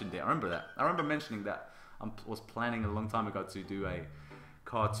 And I mentioned it. I remember that. I remember mentioning that I was planning a long time ago to do a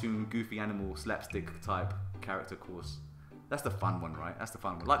cartoon, goofy animal, slapstick type character course. That's the fun one, right? That's the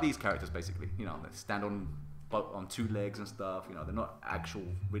fun one. Like these characters, basically. You know, they stand on 2 legs and stuff. You know, they're not actual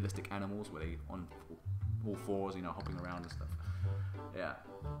realistic animals where they on all 4s, you know, hopping around and stuff. Yeah.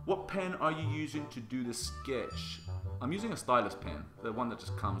 What pen are you using to do the sketch? I'm using a stylus pen, the one that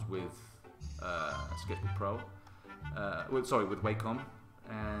just comes with Sketchbook Pro. With Wacom,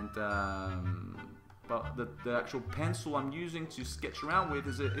 and but the actual pencil I'm using to sketch around with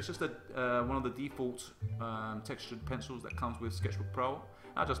it's just one of the default textured pencils that comes with Sketchbook Pro.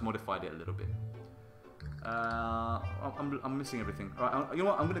 I just modified it a little bit. I'm missing everything. Alright, you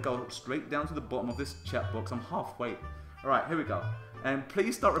know what? I'm gonna go straight down to the bottom of this chat box. I'm halfway. Alright, here we go. And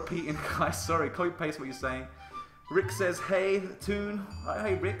please start repeating, guys. Sorry, copy paste what you're saying. Rick says, hey, Toon.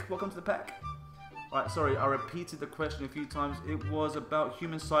 Hey, Rick, welcome to the pack. Right, sorry, I repeated the question a few times. It was about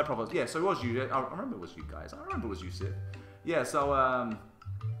human side profiles. Yeah, so it was you. I remember it was you guys. I remember it was you, Sid. Yeah, so I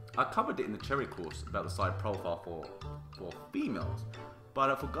covered it in the Cherry course about the side profile for females.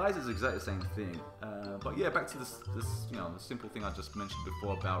 But for guys, it's exactly the same thing. But yeah, back to this, you know, the simple thing I just mentioned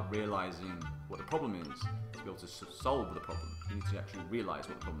before about realizing what the problem is. To be able to solve the problem, you need to actually realize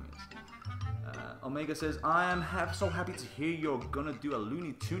what the problem is. Omega says, I am so happy to hear you're gonna do a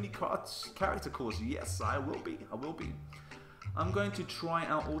Looney Toony character course. Yes, I will be. I'm going to try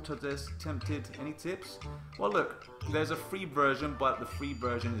out Autodesk Tempted. Any tips? Well, look, there's a free version, but the free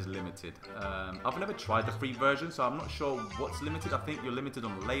version is limited. I've never tried the free version, so I'm not sure what's limited. I think you're limited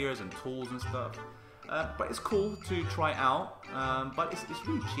on layers and tools and stuff. But it's cool to try out. But it's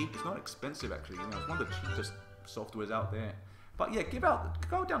really cheap. It's not expensive, actually. You know, it's one of the cheapest softwares out there. But yeah,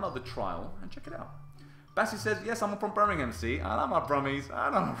 go download the trial and check it out. Bassie says, yes, I'm from Birmingham, see? I know my Brummies. I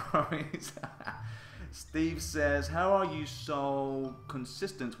know my Brummies. Steve says, how are you so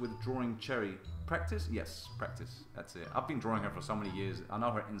consistent with drawing Cherry? Practice? Yes, practice. That's it. I've been drawing her for so many years. I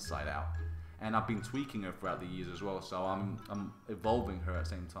know her inside out. And I've been tweaking her throughout the years as well. So I'm evolving her at the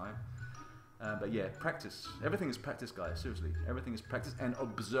same time. But yeah, practice. Everything is practice, guys. Seriously. Everything is practice and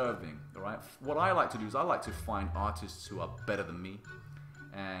observing. Alright? What I like to do is I like to find artists who are better than me.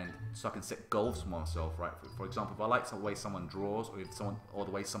 And so I can set goals for myself, right? For example, if I like the way someone draws or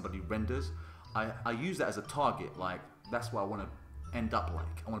the way somebody renders, I use that as a target. Like, that's what I want to end up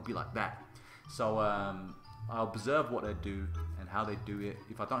like. I want to be like that. So I observe what they do and how they do it.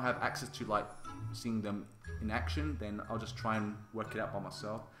 If I don't have access to like seeing them in action, then I'll just try and work it out by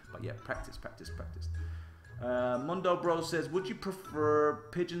myself. But yeah, practice, practice, practice. Mondo Bro says, would you prefer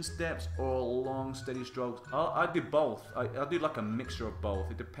pigeon steps or long steady strokes? I do both. I do like a mixture of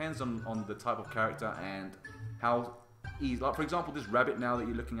both. It depends on the type of character and how easy. Like, for example, this rabbit now that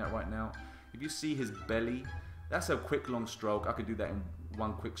you're looking at right now, if you see his belly, that's a quick long stroke. I could do that in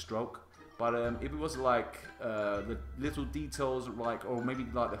one quick stroke. But if it was like the little details, like, or maybe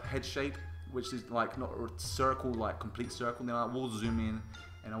like the head shape, which is like not a circle, like complete circle, then I will zoom in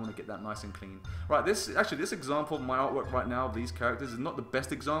and I want to get that nice and clean. Right, this example of my artwork right now of these characters is not the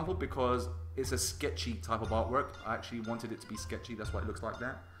best example because it's a sketchy type of artwork. I actually wanted it to be sketchy, that's why it looks like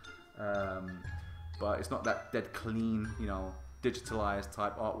that. But it's not that dead clean, you know, digitalized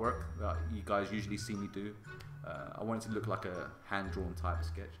type artwork that you guys usually see me do. I want it to look like a hand-drawn type of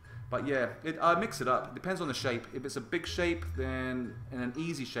sketch. But yeah, I mix it up. It depends on the shape. If it's a big shape, then and an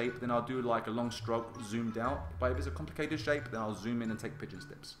easy shape, then I'll do like a long stroke zoomed out. But if it's a complicated shape, then I'll zoom in and take pigeon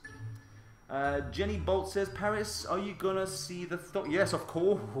steps. Jenny Bolt says, Paris, are you gonna see the Yes, of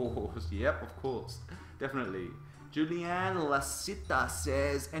course. Yep, of course. Definitely. Julianne Lasita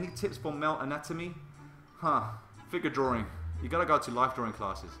says, any tips for male anatomy? Figure drawing. You gotta go to life drawing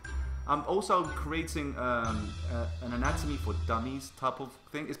classes. I'm also creating an anatomy for dummies type of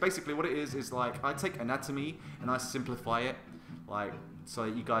thing. It's basically what it is like I take anatomy and I simplify it, like so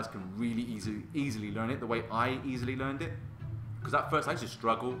that you guys can really easily learn it the way I easily learned it. Because at first I used to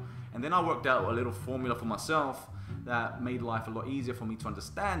struggle, and then I worked out a little formula for myself that made life a lot easier for me to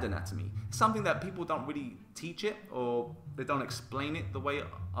understand anatomy. It's something that people don't really teach it, or they don't explain it the way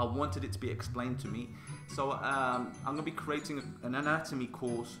I wanted it to be explained to me. So I'm going to be creating an anatomy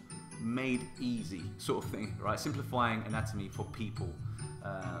course made easy, sort of thing, right? Simplifying anatomy for people.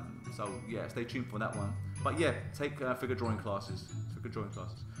 So yeah, stay tuned for that one. But yeah, take figure drawing classes.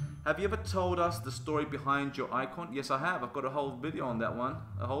 Have you ever told us the story behind your icon? Yes, I have. I've got a whole video on that one.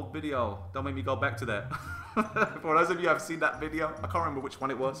 A whole video. Don't make me go back to that. For those of you who have seen that video, I can't remember which one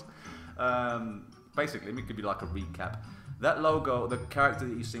it was. Basically, let me give you like a recap. That logo, the character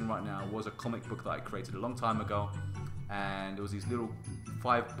that you're seeing right now, was a comic book that I created a long time ago. And there was these little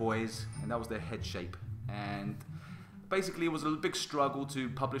 5 boys, and that was their head shape. And basically, it was a big struggle to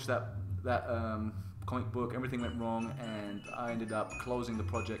publish that comic book. Everything went wrong, and I ended up closing the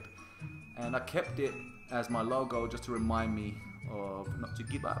project. And I kept it as my logo just to remind me of not to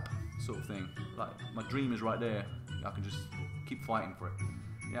give up, sort of thing. Like, my dream is right there. I can just keep fighting for it.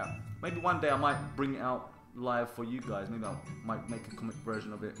 Yeah, maybe one day I might bring it out live for you guys. Maybe I might make a comic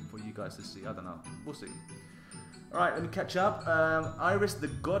version of it for you guys to see. I don't know. We'll see. Alright, let me catch up. Iris the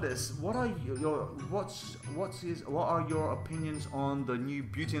Goddess, what are your opinions on the new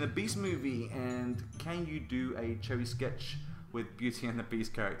Beauty and the Beast movie? And can you do a cherry sketch with Beauty and the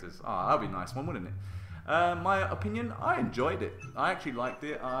Beast characters? Ah, that'd be a nice one, wouldn't it? My opinion, I enjoyed it. I actually liked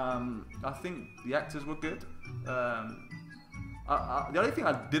it. I think the actors were good. The only thing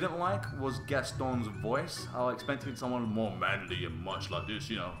I didn't like was Gaston's voice. I expected someone more manly and much like this,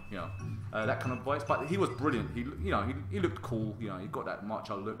 you know, that kind of voice. But he was brilliant. He looked cool. You know, he got that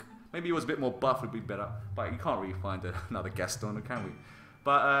macho look. Maybe he was a bit more buff would be better. But you can't really find another Gaston, can we?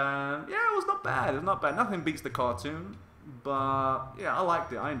 But yeah, it was not bad. It was not bad. Nothing beats the cartoon. But yeah, I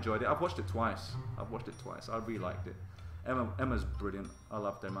liked it. I enjoyed it. I've watched it twice. I really liked it. Emma's brilliant. I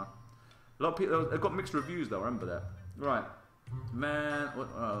loved Emma. A lot of people have got mixed reviews though. Remember that, right? Man,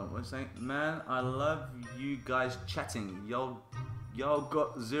 what's saying? Man, I love you guys chatting. Y'all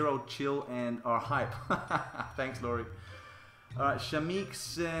got zero chill and are hype. Thanks, Laurie. Alright, Shamik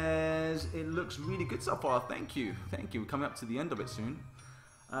says, it looks really good so far. Thank you. Thank you. We're coming up to the end of it soon.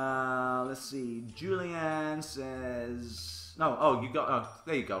 Let's see. Julianne says, no, oh, you got, oh,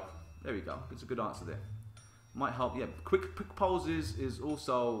 there you go. There we go. It's a good answer there. Might help. Yeah, quick poses is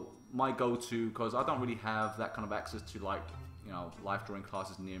also my go-to because I don't really have that kind of access to, like, you know, live drawing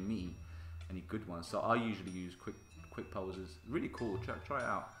classes near me. Any good ones. So I usually use quick poses. Really cool. Try it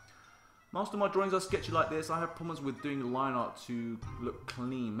out. Most of my drawings are sketchy like this. I have problems with doing the line art to look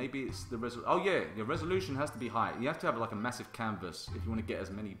clean. Maybe it's the resolution. Oh yeah, your resolution has to be high. You have to have like a massive canvas if you want to get as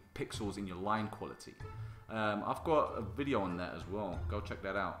many pixels in your line quality. I've got a video on that as well. Go check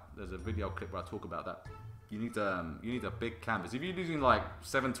that out. There's a video clip where I talk about that. You need a big canvas. If you're using like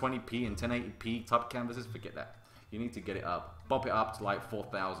 720p and 1080p type canvases, forget that. You need to get it up. Bump it up to like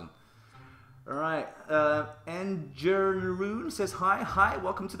 4,000. Alright, Engeroon says hi,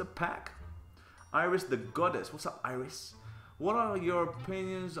 welcome to the pack. Iris the Goddess, what's up Iris? What are your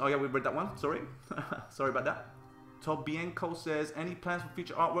opinions? Oh yeah, we read that one, sorry. Sorry about that. Tobienko says, any plans for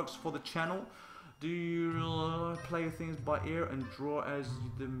future artworks for the channel? Do you play things by ear and draw as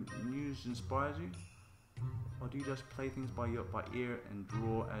the muse inspires you? Or do you just play things by ear and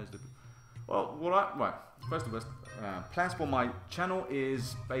draw as the... Well, first of all, plans for my channel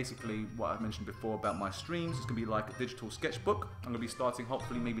is basically what I mentioned before about my streams. It's going to be like a digital sketchbook. I'm going to be starting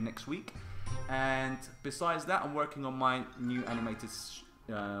hopefully maybe next week. And besides that, I'm working on my new animated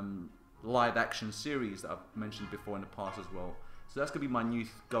live action series that I've mentioned before in the past as well. So that's going to be my new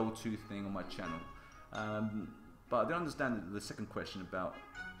go-to thing on my channel. But I don't understand the second question about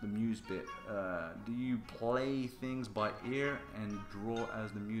the muse bit. Do you play things by ear and draw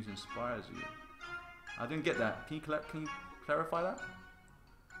as the muse inspires you? I didn't get that. Can you clarify that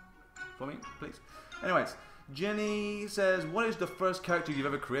for me, please? Anyways, Jenny says, what is the first character you've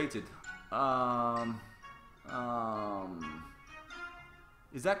ever created?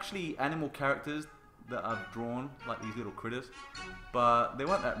 It's actually animal characters that I've drawn, like these little critters, but they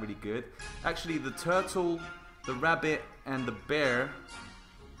weren't that really good. Actually, the turtle, the rabbit, and the bear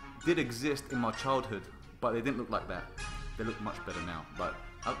did exist in my childhood, but they didn't look like that. They look much better now. But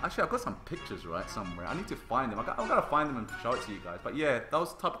actually, I've got some pictures right somewhere. I need to find them. I've got to find them and show it to you guys. But yeah,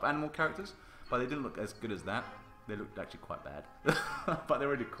 those type of animal characters, but they didn't look as good as that. They looked actually quite bad, but they're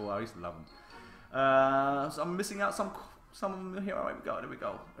really cool. I used to love them. So I'm missing out some here. All right, there we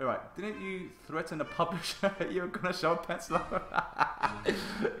go. All right, didn't you threaten the publisher you were gonna show a pencil?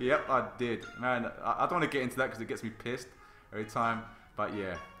 Yep, I did. Man, I don't want to get into that because it gets me pissed every time. But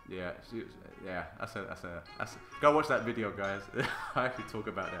yeah, that's go watch that video, guys. I actually talk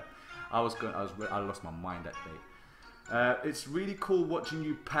about that. I lost my mind that day. It's really cool watching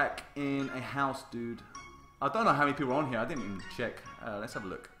you pack in a house, dude. I don't know how many people are on here. I didn't even check. Let's have a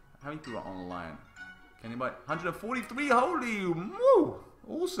look. How many people are online? Can anybody? 143. Holy woo!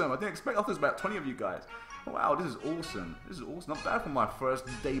 Awesome. I didn't expect. I thought there was about 20 of you guys. Wow, this is awesome. This is awesome. Not bad for my first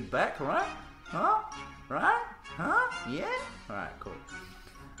day back, right? Huh? Right? Huh? Yeah? Alright, cool.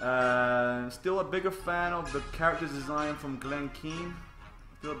 Still a bigger fan of the character design from Glenn Keane.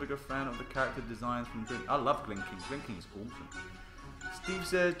 Still a bigger fan of the character designs from Glenn. I love Glenn Keane. Glenn Keane is awesome. Steve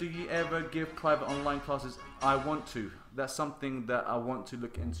says, do you ever give private online classes? I want to. That's something that I want to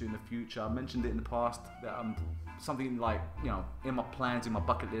look into in the future. I mentioned it in the past that I'm something like, you know, in my plans, in my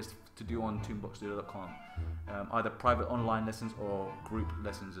bucket list to do on Toonboxstudio.com. Either private online lessons or group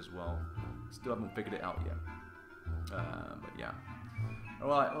lessons as well. Still haven't figured it out yet. But yeah.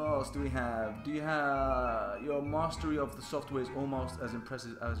 Alright, what else do we have? Do you have your mastery of the software is almost as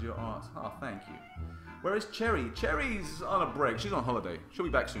impressive as your art? Oh, thank you. Where is Cherry? Cherry's on a break. She's on holiday. She'll be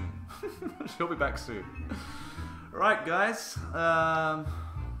back soon. She'll be back soon. Right, guys.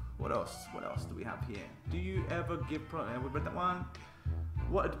 What else? What else do we have here? Do you ever give... we read that one.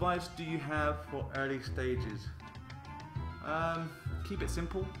 What advice do you have for early stages? Keep it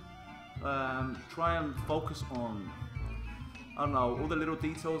simple. Try and focus on, I don't know, all the little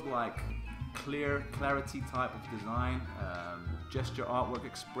details like clarity type of design, gesture, artwork,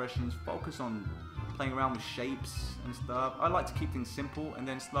 expressions. Focus on playing around with shapes and stuff. I like to keep things simple and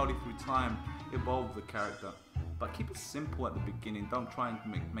then slowly through time evolve the character. But keep it simple at the beginning. Don't try and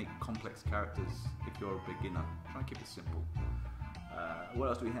make complex characters if you're a beginner. Try and keep it simple. What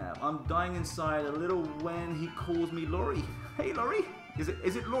else do we have? I'm dying inside a little when he calls me Laurie. Hey Laurie! Is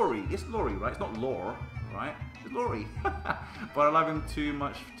it Laurie? It's Laurie, right? It's not Lore, right? It's Laurie. But I love him too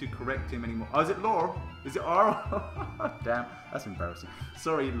much to correct him anymore. Oh, is it Lore? Is it R? Damn, that's embarrassing.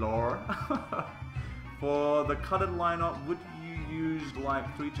 Sorry, Lore. For the colored lineup, would you use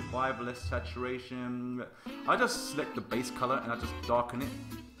like 3 to 5 less saturation? I just select the base color and I just darken it.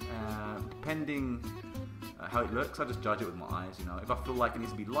 Depending how it looks. I just judge it with my eyes, you know. If I feel like it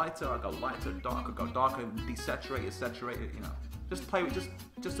needs to be lighter, I go lighter, darker, go darker, desaturate, saturate it, you know. Just play with,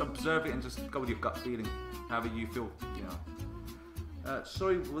 just observe it and just go with your gut feeling, however you feel, you know.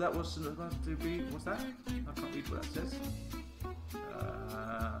 Sorry, well, that was supposed to be, what's that? I can't read what that says.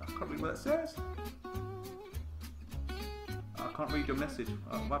 I can't read what that says. I can't read your message.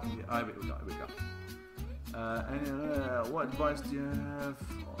 What happened? Here we go. What advice do you have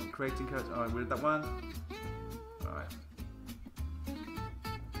on creating characters? Alright, read that one. Alright.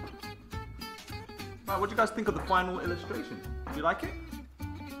 Alright, what do you guys think of the final illustration? Do you like it?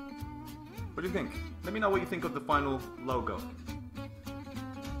 What do you think? Let me know what you think of the final logo.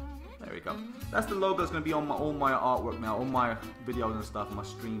 There we go. That's the logo that's going to be on all my artwork now, all my videos and stuff, my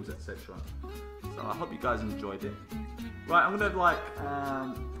streams, etc. So I hope you guys enjoyed it. Right, I'm going to like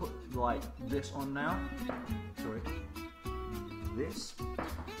put like this on now. Sorry. This.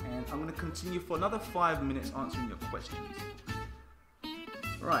 And I'm going to continue for another 5 minutes answering your questions.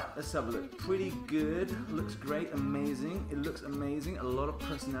 Right, let's have a look. Pretty good. Looks great. Amazing. It looks amazing. A lot of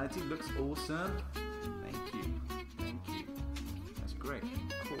personality. Looks awesome. Thank you. Thank you. That's great.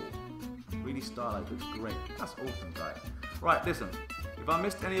 Cool. Really stylish. Looks great. That's awesome, guys. Right, listen. If I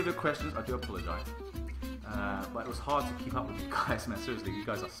missed any of your questions, I do apologize. But it was hard to keep up with you guys, man. Seriously, you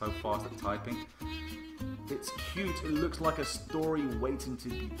guys are so fast at typing. It's cute. It looks like a story waiting to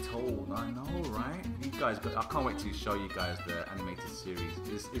be told. I know, right? You guys, I can't wait to show you guys the animated series.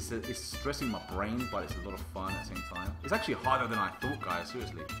 It's stressing my brain, but it's a lot of fun at the same time. It's actually harder than I thought, guys.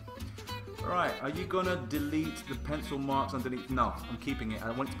 Seriously. Alright, are you gonna delete the pencil marks underneath? No, I'm keeping it.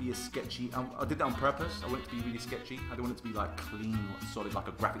 I want it to be a sketchy. I did that on purpose. I want it to be really sketchy. I don't want it to be like clean, solid, like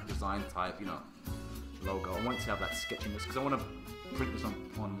a graphic design type, you know, logo. I want it to have that sketchiness because I want to print this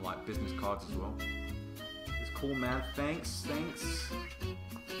on like business cards as well. It's cool, man. Thanks.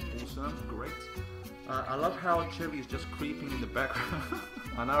 Awesome, great. I love how Cherry is just creeping in the background.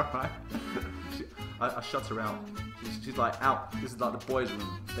 I know, right? I shut her out. She's like, out. This is like the boys'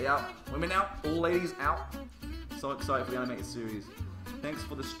 room. Stay out. Women out. All ladies out. So excited for the animated series. Thanks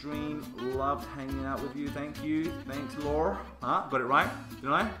for the stream. Loved hanging out with you. Thank you. Thanks, Laura. Huh? Got it right?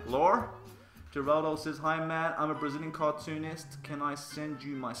 Didn't I? Laura? Geraldo says, hi, man. I'm a Brazilian cartoonist. Can I send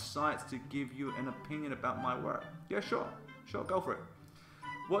you my sites to give you an opinion about my work? Yeah, sure. Sure, go for it.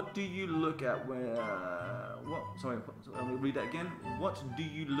 What do you look at when... Sorry, let me read that again. What do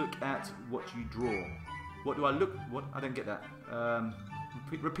you look at what you draw? What do I look... What? I don't get that.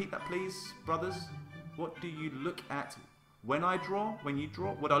 Repeat that, please, brothers. What do you look at when I draw? When you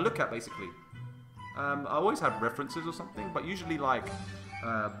draw? What I look at, basically. I always have references or something, but usually like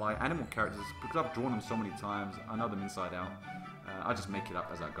by animal characters, because I've drawn them so many times, I know them inside out. I just make it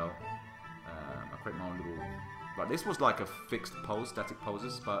up as I go. I create my own little... But this was like a fixed pose, static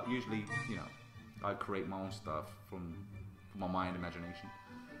poses, but usually, you know, I create my own stuff from my mind, imagination.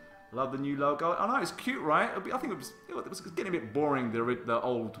 Love the new logo. I know it's cute, right? I think it was getting a bit boring. The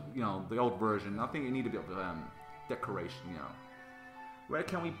old, you know, the old version. I think it needed a bit of decoration, you know. Where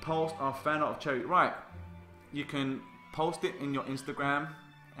can we post our fan art of Cherry? Right, you can post it in your Instagram,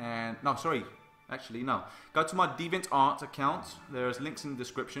 and no, sorry, actually no. Go to my DeviantArt account. There's links in the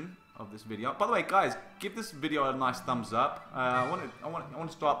description of this video. By the way, guys, give this video a nice thumbs up. I want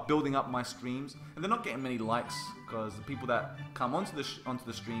to start building up my streams, and they're not getting many likes because the people that come onto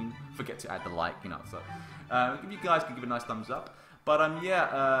the stream forget to add the like, you know. So if you guys can give a nice thumbs up. But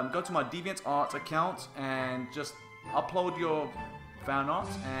yeah, go to my DeviantArt account and just upload your fan art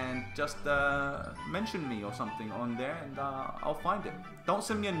and just mention me or something on there, and I'll find it. Don't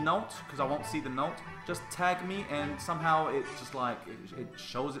send me a note because I won't see the note. Just tag me, and somehow it just like it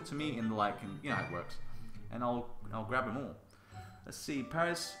shows it to me in like, you know how it works, and I'll grab them all. Let's see,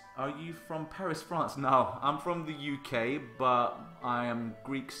 Paris. Are you from Paris, France? No, I'm from the UK, but I am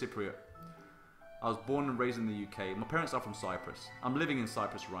Greek Cypriot. I was born and raised in the UK. My parents are from Cyprus. I'm living in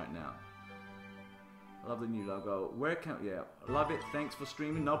Cyprus right now. Love the new logo. Where can... Yeah, love it. Thanks for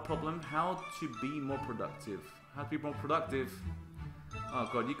streaming. No problem. How to be more productive. How to be more productive. Oh,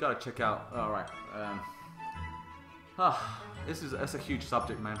 God. You got to check out... Alright. That's a huge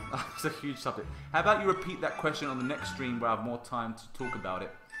subject, man. It's a huge subject. How about you repeat that question on the next stream where I have more time to talk about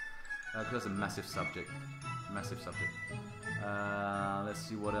it? Because that's a massive subject. Massive subject. Let's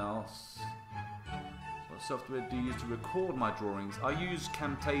see what else. What software do you use to record my drawings? I use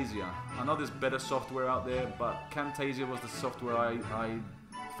Camtasia. I know there's better software out there, but Camtasia was the software I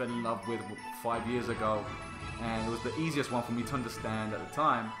fell in love with 5 years ago, and it was the easiest one for me to understand at the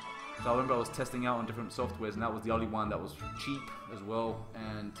time. So I remember I was testing out on different softwares, and that was the only one that was cheap as well.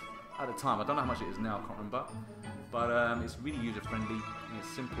 And at the time, I don't know how much it is now, I can't remember, but it's really user friendly and it's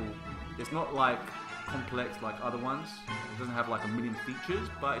simple. It's not like complex like other ones. It doesn't have like a million features,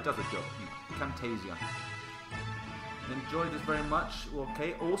 but it does a job. Camtasia. Enjoy this very much.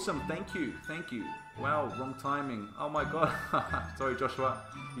 Okay, awesome. Thank you. Thank you. Wow, wrong timing. Oh my god. Sorry, Joshua.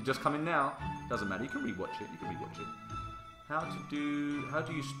 You just come in now. Doesn't matter. You can rewatch it. You can rewatch it. How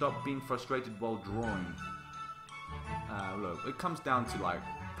do you stop being frustrated while drawing? Look, it comes down to like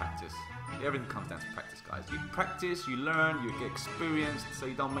practice. Everything comes down to practice, guys. You practice, you learn, you get experienced, so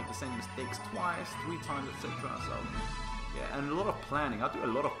you don't make the same mistakes twice, 3 times, etc. So, yeah, and a lot of planning. I do a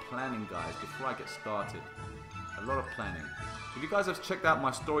lot of planning, guys, before I get started. A lot of planning. If you guys have checked out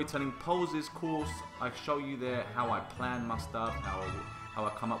my storytelling poses course, I show you there how I plan my stuff, how I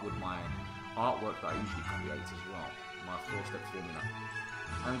come up with my artwork that I usually create as well. My 4-step formula.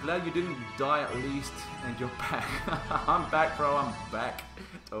 I'm glad you didn't die at least, and you're back. I'm back, bro. I'm back.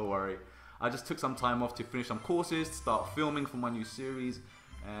 Don't worry. I just took some time off to finish some courses, start filming for my new series,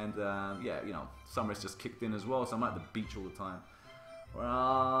 and yeah, you know, summer's just kicked in as well, so I'm at the beach all the time.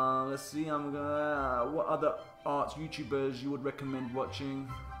 Let's see. What other arts YouTubers you would recommend watching?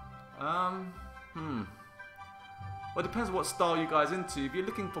 Well, it depends what style you guys into. If you're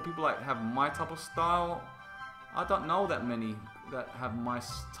looking for people like have my type of style, I don't know that many that have my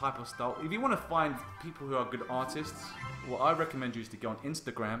type of style. If you want to find people who are good artists, what I recommend you is to go on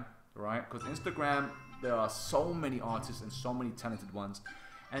Instagram, right? Because Instagram, there are so many artists and so many talented ones.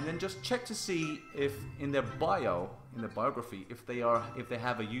 And then just check to see if in their bio, in their biography, if they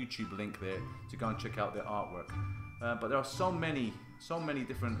have a YouTube link there to go and check out their artwork. But there are so many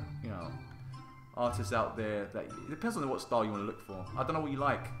different, you know, artists out there that it depends on what style you want to look for. I don't know what you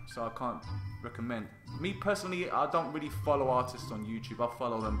like, so I can't recommend. Me personally, I don't really follow artists on YouTube. I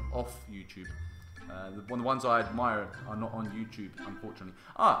follow them off YouTube. The ones I admire are not on YouTube, unfortunately.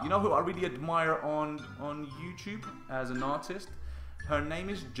 You know who I really admire on YouTube as an artist? Her name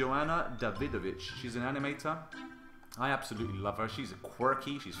is Joanna Davidovich. She's an animator. I absolutely love her. She's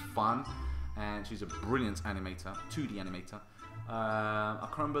quirky, she's fun, and she's a brilliant animator, 2D animator. I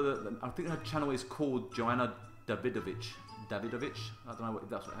can't remember I think her channel is called Joanna Davidovich. I don't know if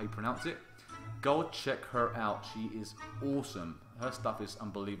that's how you pronounce it. Go check her out. She is awesome. Her stuff is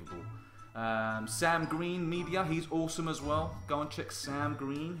unbelievable. Sam Green Media, he's awesome as well. Go and check Sam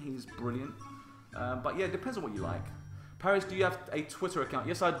Green. He's brilliant. But yeah, it depends on what you like. Paris, do you have a Twitter account?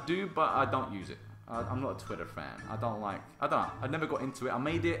 Yes, I do, but I don't use it. I'm not a Twitter fan. I don't know. I never got into it. I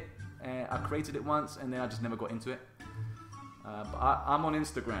made it, I created it once, and then I just never got into it. But I'm on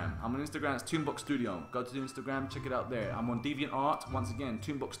Instagram. It's Toonboxstudio. Go to Instagram, check it out there. I'm on DeviantArt, once again,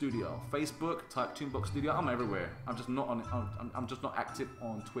 Toonboxstudio. Facebook, type Toonboxstudio. I'm everywhere. I'm just not active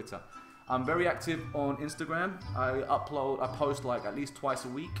on Twitter. I'm very active on Instagram. I post like at least twice a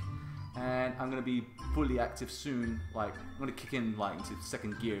week. And I'm gonna be fully active soon. Like I'm gonna kick in like into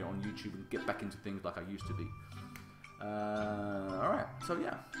second gear on YouTube and get back into things like I used to be. All right, so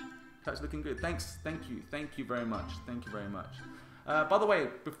yeah, that's looking good. Thank you very much. By the way,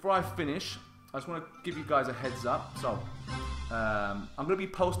 before I finish, I just want to give you guys a heads up. So I'm gonna be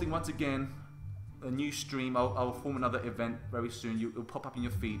posting once again a new stream. I'll form another event very soon. It'll pop up in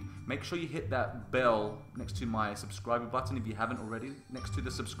your feed. Make sure you hit that bell next to my subscribe button if you haven't already. Next to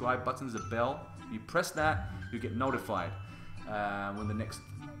the subscribe button is a bell. You press that, you get notified when the next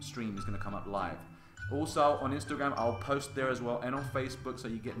stream is going to come up live. Also on Instagram, I'll post there as well, and on Facebook, so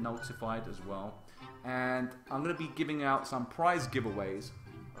you get notified as well. And I'm going to be giving out some prize giveaways.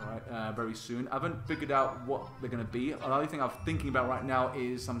 Alright, very soon. I haven't figured out what they're going to be. The only thing I'm thinking about right now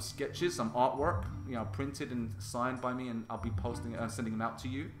is some sketches, some artwork, you know, printed and signed by me, and I'll be posting and sending them out to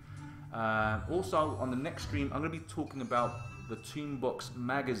you. Also, on the next stream, I'm going to be talking about the Toonbox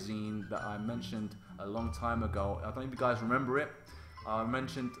magazine that I mentioned a long time ago. I don't know if you guys remember it. I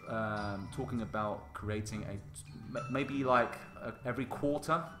mentioned talking about creating maybe like every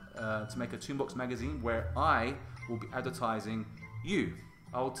quarter to make a Toonbox magazine where I will be advertising you.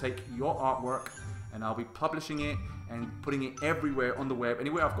 I'll take your artwork and I'll be publishing it and putting it everywhere on the web.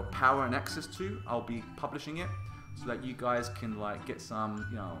 Anywhere I've got power and access to, I'll be publishing it so that you guys can like get some,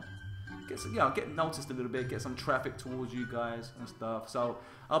 get noticed a little bit, get some traffic towards you guys and stuff. So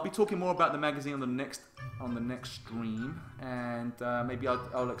I'll be talking more about the magazine on the next stream, and maybe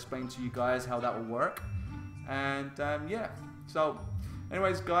I'll explain to you guys how that will work. And yeah. So,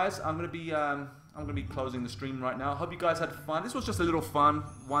 anyways, guys, I'm gonna be closing the stream right now. Hope you guys had fun. This was just a little fun,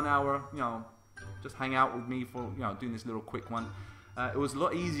 1 hour, just hang out with me for, doing this little quick one. It was a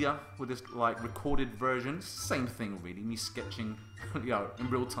lot easier with this like recorded version. Same thing really, me sketching, in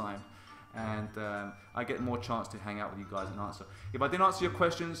real time. And I get more chance to hang out with you guys and answer. If I didn't answer your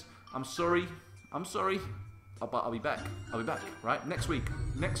questions, I'm sorry. but I'll be back. I'll be back, right? Next week.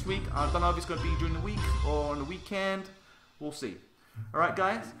 Next week, I don't know if it's going to be during the week or on the weekend. We'll see. All right,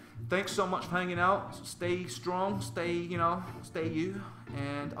 guys. Thanks so much for hanging out. Stay strong. Stay, stay you.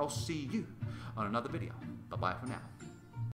 And I'll see you on another video. Bye-bye for now.